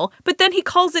non-consensual, but then he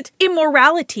calls it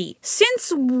immorality.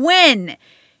 Since when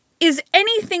is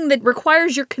anything that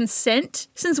requires your consent,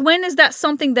 since when is that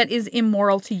something that is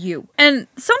immoral to you? And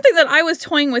something that I was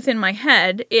toying with in my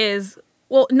head is,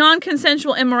 well,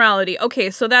 non-consensual immorality. Okay,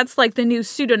 so that's like the new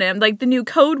pseudonym, like the new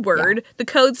code word, the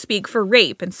code speak for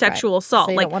rape and sexual assault.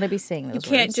 So you like, don't want to be saying those you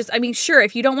can't words. just, I mean, sure,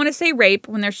 if you don't want to say rape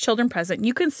when there's children present,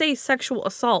 you can say sexual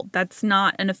assault. That's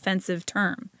not an offensive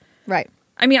term. Right.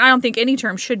 I mean, I don't think any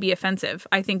term should be offensive.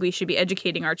 I think we should be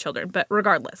educating our children. But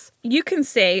regardless, you can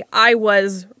say, I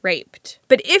was raped.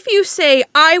 But if you say,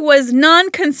 I was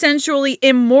non-consensually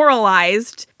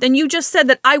immoralized, then you just said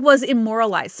that I was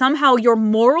immoralized. Somehow your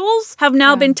morals have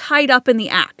now been tied up in the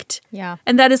act. Yeah.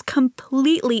 And that is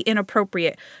completely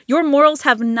inappropriate. Your morals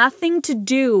have nothing to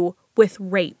do with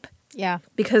rape. Yeah.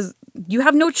 Because you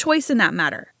have no choice in that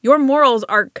matter. Your morals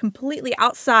are completely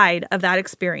outside of that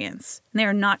experience. And they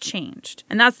are not changed.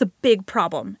 And that's the big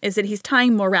problem, is that he's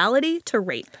tying morality to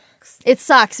rape. It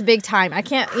sucks big time. I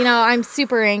can't, I'm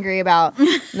super angry about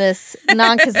this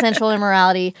non-consensual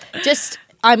immorality. Just,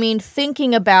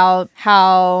 thinking about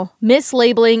how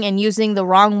mislabeling and using the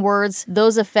wrong words,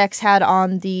 those effects had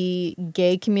on the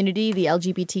gay community, the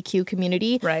LGBTQ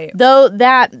community. Right. Though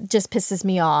that just pisses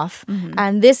me off. Mm-hmm.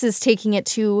 And this is taking it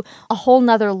to a whole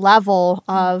nother level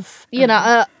of,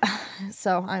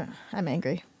 so I'm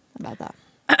angry about that.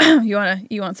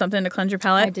 You want something to cleanse your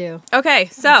palate? I do. Okay,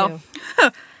 so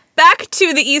back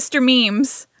to the Easter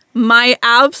memes. My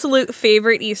absolute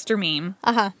favorite Easter meme.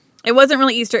 Uh-huh. It wasn't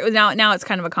really Easter. It was now it's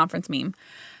kind of a conference meme.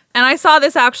 And I saw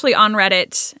this actually on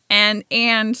Reddit, and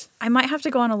I might have to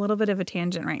go on a little bit of a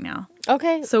tangent right now.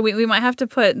 Okay. So we might have to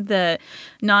put the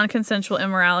non-consensual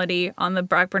immorality on the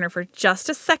back burner for just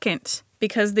a second,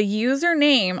 because the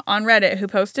username on Reddit who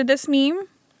posted this meme,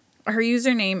 her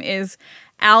username is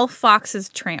Al Fox's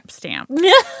Tramp Stamp.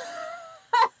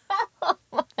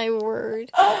 My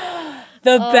word.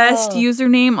 The best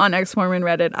username on Ex-Mormon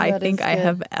Reddit I think I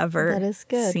have ever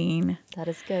seen. That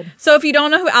is good. So if you don't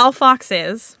know who Al Fox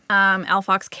is, Al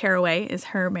Fox Caraway is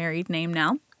her married name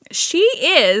now. She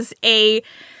is a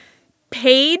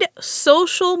paid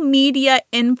social media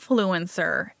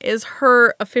influencer is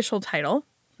her official title.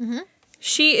 Mm-hmm.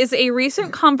 She is a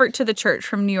recent convert to the church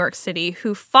from New York City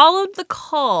who followed the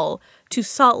call to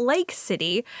Salt Lake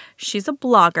City. She's a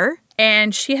blogger,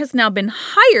 and she has now been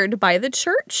hired by the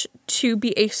church to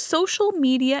be a social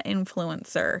media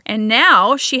influencer. And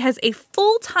now she has a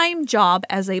full-time job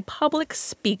as a public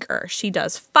speaker. She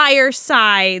does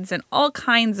firesides and all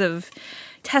kinds of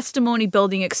testimony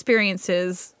building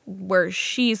experiences where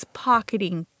she's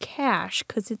pocketing cash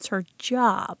because it's her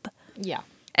job. Yeah.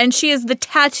 And she is the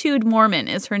Tattooed Mormon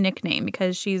is her nickname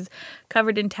because she's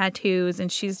covered in tattoos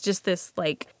and she's just this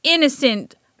like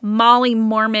innocent Molly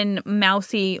Mormon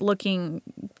mousy looking,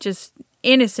 just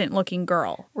innocent looking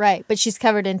girl. Right, but she's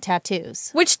covered in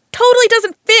tattoos. Which totally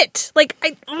doesn't fit. Like,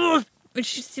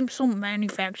 she seems so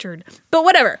manufactured. But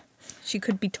whatever. She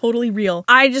could be totally real.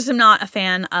 I just am not a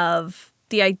fan of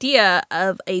the idea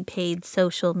of a paid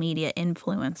social media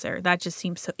influencer. That just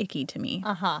seems so icky to me.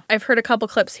 Uh-huh. I've heard a couple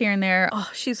clips here and there. Oh,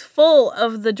 she's full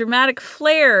of the dramatic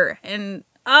flair and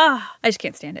I just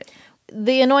can't stand it.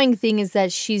 The annoying thing is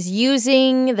that she's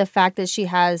using the fact that she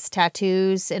has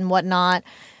tattoos and whatnot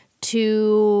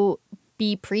to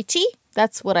be preachy.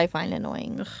 That's what I find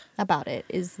annoying about it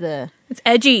is it's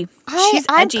edgy. She's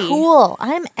edgy. I'm cool.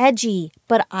 I'm edgy,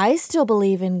 but I still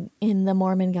believe in the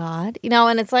Mormon God,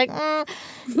 and it's like,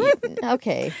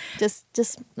 okay, just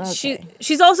okay.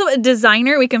 She's also a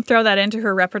designer. We can throw that into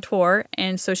her repertoire,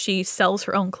 and so she sells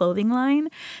her own clothing line.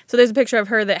 So there's a picture of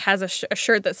her that has a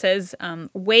shirt that says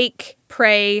 "Wake,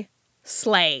 Pray,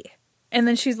 Slay," and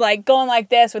then she's like going like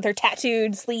this with her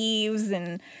tattooed sleeves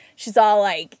and. She's all,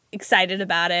 like, excited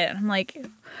about it. And I'm like,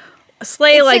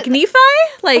 slay like Nephi?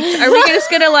 Like, are we just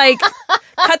going to, like,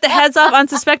 cut the heads off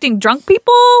unsuspecting drunk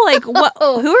people? Like, what?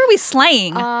 Who are we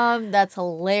slaying? That's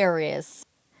hilarious.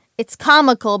 It's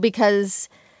comical because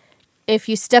if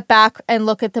you step back and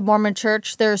look at the Mormon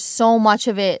church, there's so much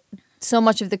of it, so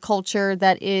much of the culture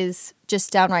that is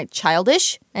just downright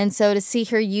childish. And so to see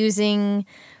her using,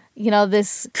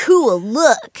 this cool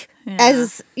look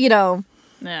as,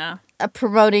 Yeah.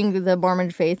 Promoting the Mormon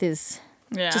faith is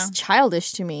just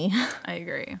childish to me. I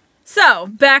agree. So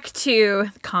back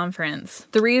to the conference.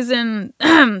 The reason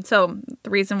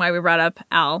why we brought up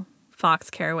Al Fox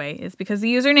Caraway is because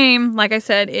the username, like I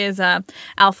said, is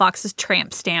Al Fox's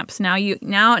Tramp Stamps. Now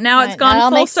it's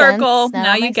gone full circle.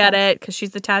 Now you get it because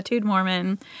she's the Tattooed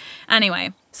Mormon.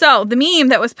 Anyway, so the meme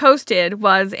that was posted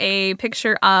was a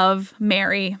picture of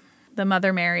Mary, the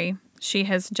Mother Mary. She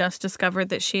has just discovered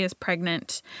that she is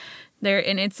pregnant.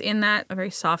 And it's in that very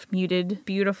soft, muted,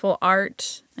 beautiful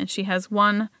art. And she has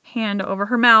one hand over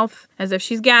her mouth as if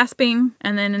she's gasping.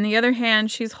 And then in the other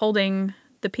hand, she's holding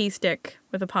the pee stick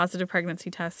with a positive pregnancy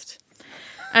test.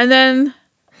 And then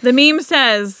the meme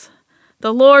says,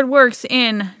 "The Lord works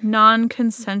in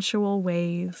non-consensual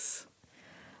ways."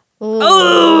 Ooh.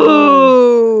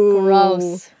 Oh,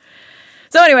 gross.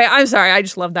 So anyway, I'm sorry. I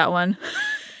just love that one.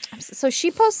 So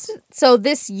she posted. So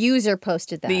this user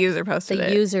posted that. The user posted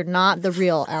The it. user, not the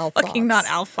real Al Fox. Fucking not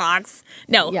Al Fox.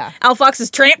 No. Yeah. Al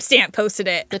Fox's tramp stamp posted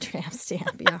it. The tramp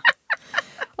stamp. Yeah.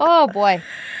 Oh boy.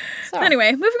 So,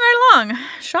 Anyway, moving right along.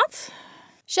 Shots?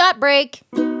 shot break.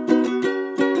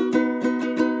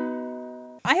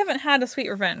 I haven't had a sweet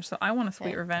revenge, so I want a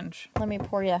sweet revenge. Let me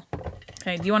pour you.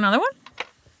 Okay, do you want another one?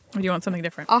 Or do you want something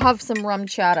different? I'll have some rum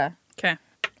chata. Okay.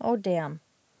 Oh damn,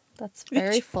 that's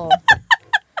very full.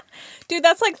 Dude,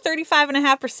 that's like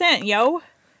 35.5%, yo.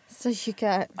 So you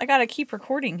got. I gotta keep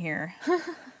recording here.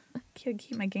 Gotta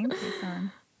keep my game face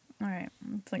on. All right,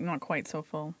 it's like not quite so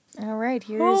full. All right,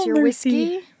 here's your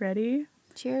whiskey. Ready?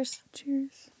 Cheers.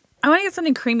 Cheers. I want to get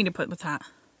something creamy to put with that.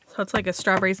 So it's like a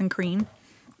strawberries and cream.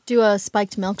 Do a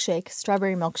spiked milkshake,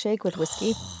 strawberry milkshake with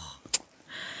whiskey.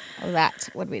 Oh, that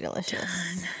would be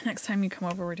delicious. Next time you come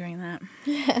over, we're doing that.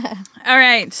 All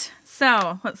right.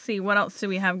 So let's see. What else do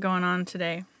we have going on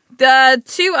today? There's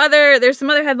some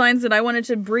other headlines that I wanted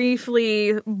to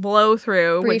briefly blow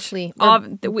through. Briefly.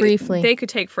 Briefly. They could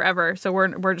take forever, so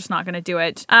we're just not going to do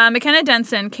it. McKenna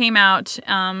Denson came out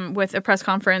with a press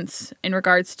conference in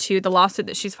regards to the lawsuit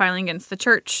that she's filing against the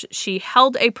church. She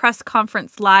held a press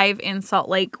conference live in Salt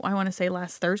Lake, I want to say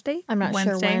last Thursday? I'm not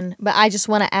Wednesday. sure when, but I just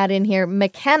want to add in here,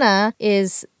 McKenna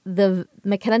Denson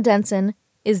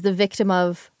is the victim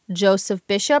of Joseph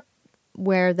Bishop,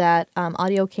 where that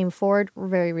audio came forward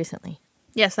very recently.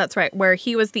 Yes, that's right. Where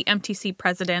he was the MTC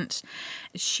president.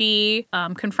 She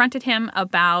confronted him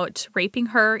about raping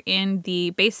her in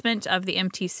the basement of the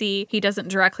MTC. He doesn't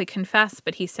directly confess,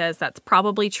 but he says that's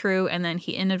probably true. And then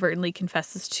he inadvertently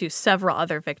confesses to several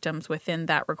other victims within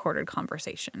that recorded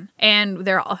conversation. And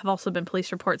there have also been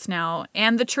police reports now.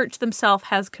 And the church themselves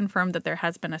has confirmed that there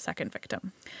has been a second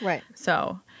victim. Right.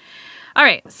 So, all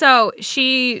right. So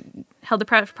she held a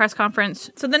press conference.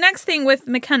 So the next thing with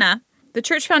McKenna, the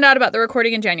church found out about the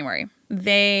recording in January.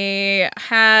 They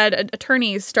had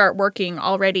attorneys start working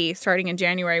already starting in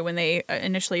January when they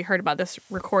initially heard about this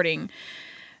recording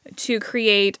to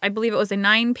create, I believe it was a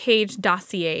 9-page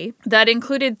dossier that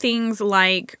included things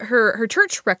like her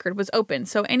church record was open.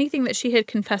 So anything that she had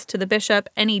confessed to the bishop,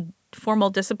 any formal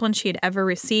discipline she had ever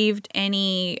received,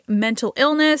 any mental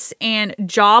illness and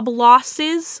job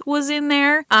losses was in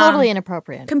there. Totally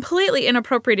inappropriate. Completely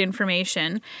inappropriate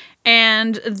information.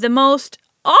 And the most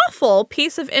awful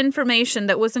piece of information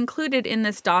that was included in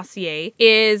this dossier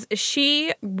is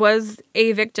she was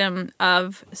a victim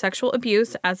of sexual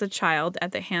abuse as a child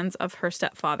at the hands of her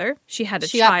stepfather. She had a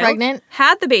She child, got pregnant?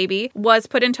 had the baby, was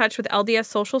put in touch with LDS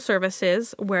Social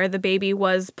Services where the baby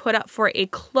was put up for a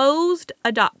closed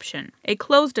adoption. A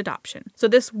closed adoption. So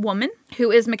this woman, who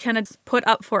is McKenna's put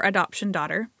up for adoption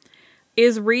daughter,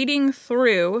 is reading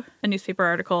through a newspaper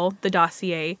article, the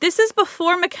dossier. This is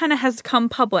before McKenna has come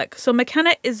public. So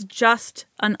McKenna is just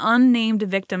an unnamed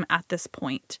victim at this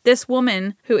point. This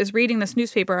woman who is reading this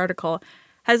newspaper article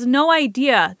has no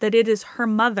idea that it is her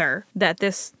mother that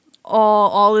this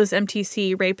all this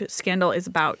MTC rape scandal is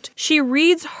about. She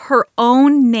reads her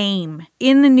own name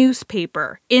in the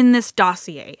newspaper in this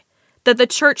dossier that the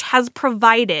church has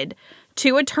provided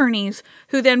to attorneys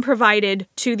who then provided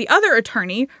to the other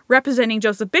attorney representing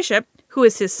Joseph Bishop, who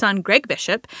is his son, Greg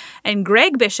Bishop. And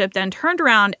Greg Bishop then turned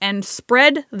around and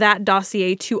spread that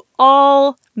dossier to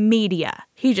all media.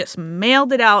 He just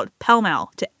mailed it out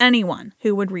pell-mell to anyone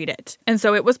who would read it. And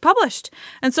so it was published.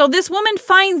 And so this woman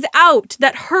finds out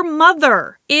that her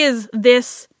mother is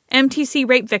this MTC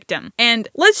rape victim. And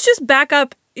let's just back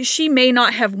up. She may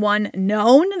not have, one,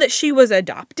 known that she was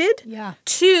adopted. Yeah.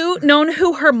 2, known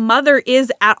who her mother is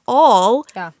at all.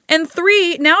 Yeah. And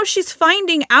 3, now she's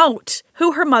finding out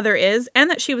who her mother is and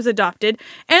that she was adopted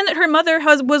and that her mother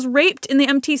was raped in the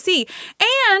MTC.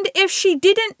 And if she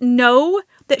didn't know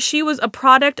that she was a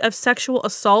product of sexual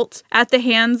assault at the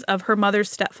hands of her mother's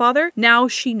stepfather, now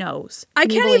she knows. I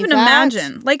Can you can't even believe that?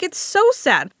 imagine. Like, it's so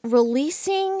sad.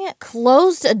 Releasing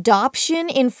closed adoption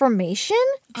information?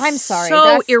 I'm sorry. So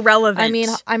that's irrelevant. I mean,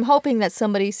 I'm hoping that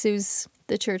somebody sues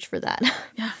the church for that.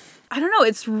 I don't know.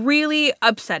 It's really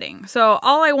upsetting. So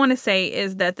all I want to say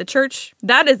is that the church,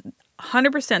 that is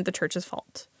 100% the church's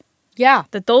fault. Yeah.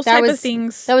 That those type of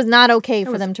things. That was not okay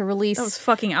for them to release That was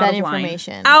fucking out that of line.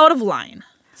 information. Out of line.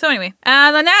 So anyway,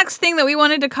 the next thing that we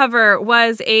wanted to cover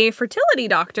was a fertility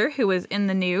doctor who was in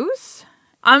the news.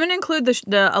 I'm going to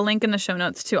include a link in the show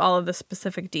notes to all of the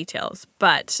specific details,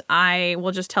 but I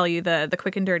will just tell you the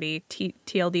quick and dirty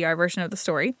TLDR version of the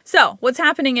story. So what's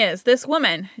happening is this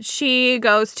woman, she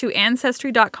goes to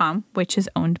Ancestry.com, which is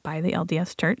owned by the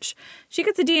LDS Church. She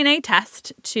gets a DNA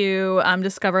test to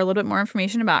discover a little bit more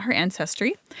information about her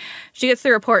ancestry. She gets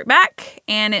the report back,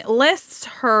 and it lists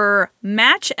her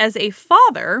match as a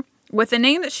father with a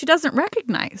name that she doesn't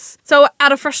recognize. So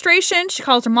out of frustration, she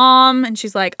calls her mom and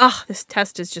she's like, oh, this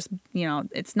test is just,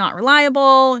 it's not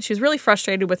reliable. She was really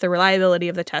frustrated with the reliability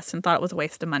of the test and thought it was a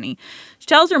waste of money. She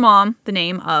tells her mom the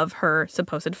name of her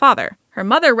supposed father. Her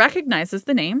mother recognizes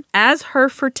the name as her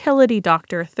fertility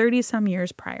doctor 30-some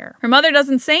years prior. Her mother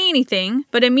doesn't say anything,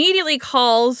 but immediately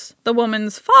calls the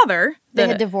woman's father. They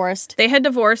had divorced. They had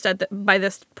divorced by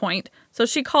this point. So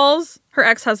she calls her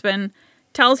ex-husband,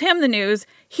 tells him the news.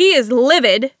 He is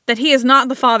livid that he is not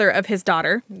the father of his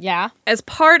daughter. Yeah. As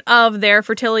part of their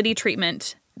fertility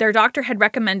treatment, their doctor had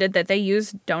recommended that they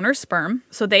use donor sperm.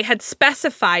 So they had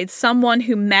specified someone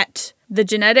who met the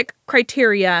genetic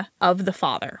criteria of the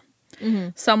father. Mm-hmm.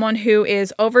 Someone who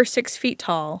is over 6 feet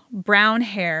tall, brown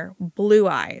hair, blue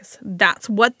eyes. That's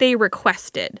what they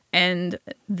requested. And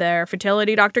their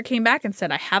fertility doctor came back and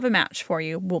said, I have a match for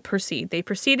you. We'll proceed. They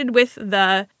proceeded with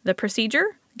the procedure.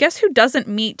 Guess who doesn't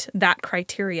meet that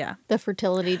criteria? The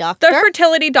fertility doctor? The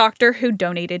fertility doctor who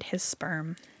donated his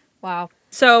sperm. Wow.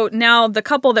 So now the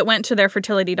couple that went to their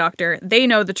fertility doctor, they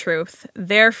know the truth.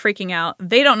 They're freaking out.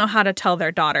 They don't know how to tell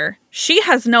their daughter. She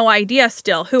has no idea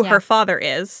still who her father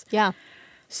is. Yeah.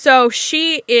 So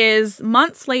she is,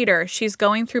 months later, she's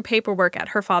going through paperwork at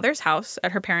her father's house,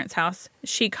 at her parents' house.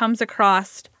 She comes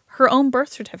across her own birth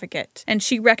certificate, and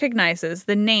she recognizes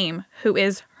the name who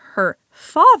is her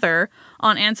father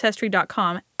on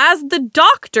Ancestry.com as the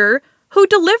doctor who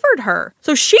delivered her.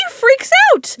 So she freaks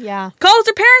out. Yeah. Calls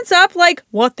her parents up like,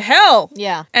 what the hell?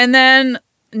 Yeah. And then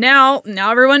now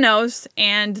everyone knows,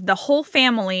 and the whole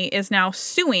family is now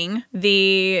suing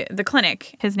the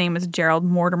clinic. His name is Gerald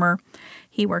Mortimer.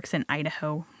 He works in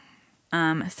Idaho.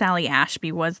 Sally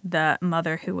Ashby was the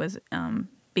mother who was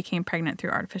became pregnant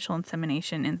through artificial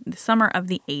insemination in the summer of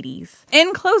the 80s.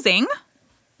 In closing,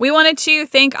 we wanted to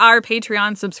thank our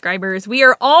Patreon subscribers. We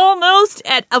are almost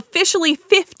at officially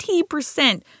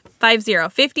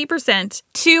 50%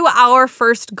 to our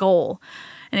first goal.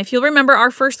 And if you'll remember,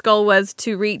 our first goal was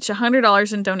to reach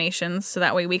 $100 in donations, so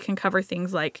that way we can cover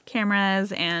things like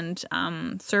cameras and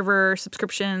server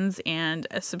subscriptions and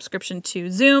a subscription to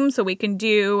Zoom, so we can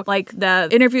do like the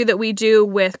interview that we do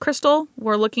with Crystal.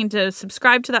 We're looking to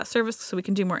subscribe to that service so we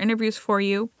can do more interviews for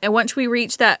you. And once we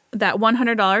reach that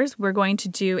 $100, we're going to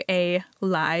do a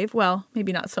live, well,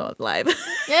 maybe not so live.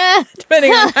 Yeah.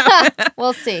 Depending on how.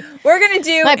 We'll see. We're going to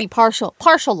do... Might be partial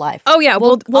live. Oh, yeah.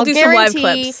 We'll do some live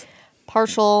clips.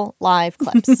 Partial live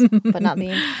clips, but not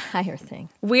the entire thing.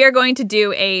 We are going to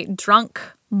do a drunk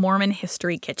Mormon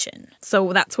history kitchen.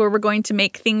 So that's where we're going to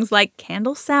make things like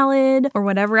candle salad or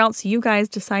whatever else you guys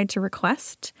decide to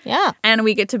request. Yeah. And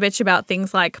we get to bitch about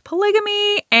things like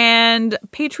polygamy and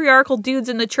patriarchal dudes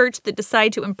in the church that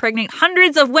decide to impregnate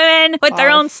hundreds of women with their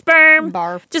own sperm.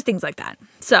 Barf. Just things like that.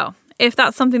 So if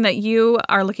that's something that you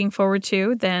are looking forward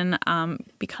to, then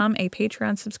become a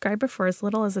Patreon subscriber for as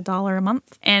little as $1 a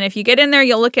month. And if you get in there,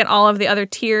 you'll look at all of the other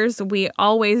tiers. We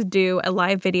always do a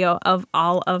live video of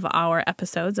all of our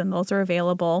episodes, and those are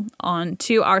available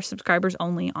to our subscribers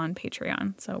only on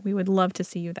Patreon. So we would love to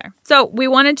see you there. So we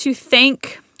wanted to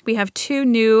we have 2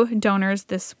 new donors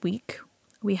this week.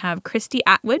 We have Christy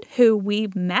Atwood, who we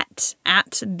met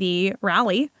at the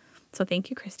rally. So thank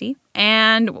you, Christy.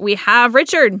 And we have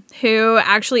Richard, who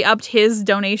actually upped his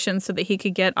donation so that he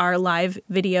could get our live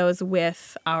videos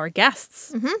with our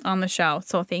guests on the show.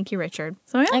 So thank you, Richard.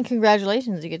 So yeah. And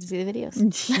congratulations, you get to see the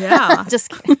videos. Yeah.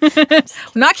 Just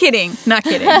kidding. Not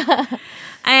kidding.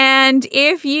 And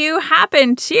if you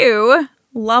happen to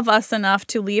love us enough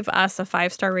to leave us a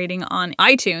 5-star rating on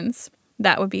iTunes,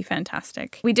 that would be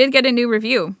fantastic. We did get a new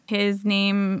review. His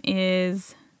name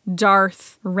is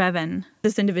Darth Revan.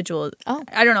 This individual,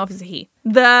 I don't know if it's a he.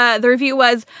 The review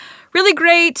was really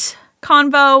great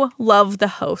convo. Love the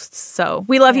hosts. So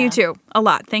we love you too a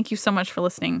lot. Thank you so much for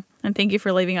listening. And thank you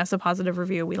for leaving us a positive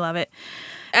review. We love it.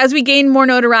 As we gain more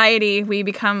notoriety, we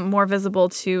become more visible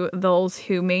to those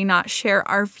who may not share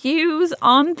our views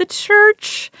on the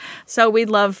church. So we'd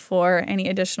love for any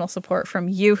additional support from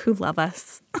you who love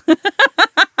us.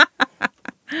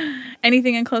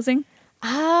 Anything in closing?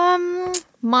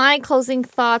 My closing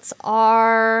thoughts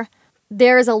are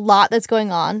there is a lot that's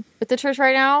going on with the church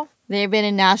right now. They've been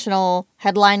in national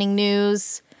headlining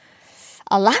news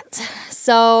a lot.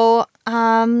 So,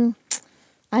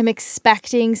 I'm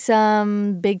expecting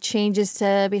some big changes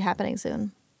to be happening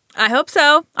soon. I hope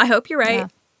so. I hope you're right.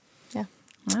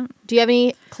 Yeah. Do you have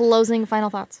any closing final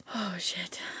thoughts? Oh,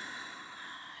 shit.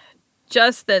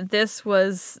 Just that this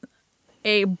was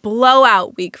a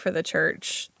blowout week for the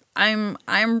church. I'm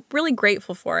really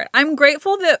grateful for it. I'm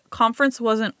grateful that conference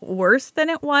wasn't worse than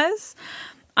it was.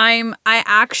 I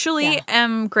actually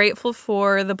am grateful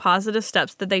for the positive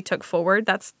steps that they took forward.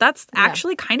 That's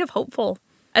actually kind of hopeful.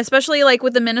 Especially like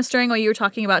with the ministering, where you were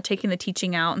talking about taking the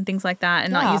teaching out and things like that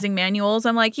and not using manuals.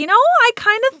 I'm like, I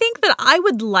kind of think that I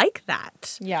would like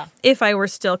that. Yeah. If I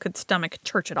could stomach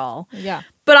church at all. Yeah.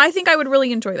 But I think I would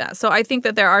really enjoy that. So I think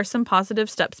that there are some positive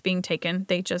steps being taken.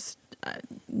 They just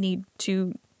need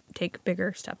to take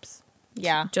bigger steps.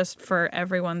 Yeah. Just for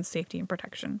everyone's safety and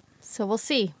protection. So we'll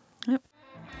see. Yep.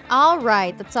 All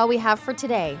right. That's all we have for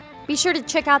today. Be sure to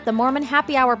check out the Mormon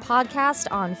Happy Hour podcast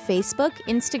on Facebook,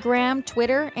 Instagram,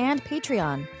 Twitter, and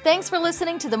Patreon. Thanks for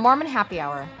listening to the Mormon Happy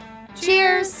Hour.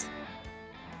 Cheers!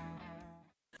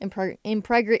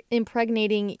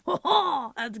 Impregnating.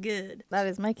 Oh, that's good. That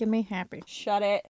is making me happy. Shut it.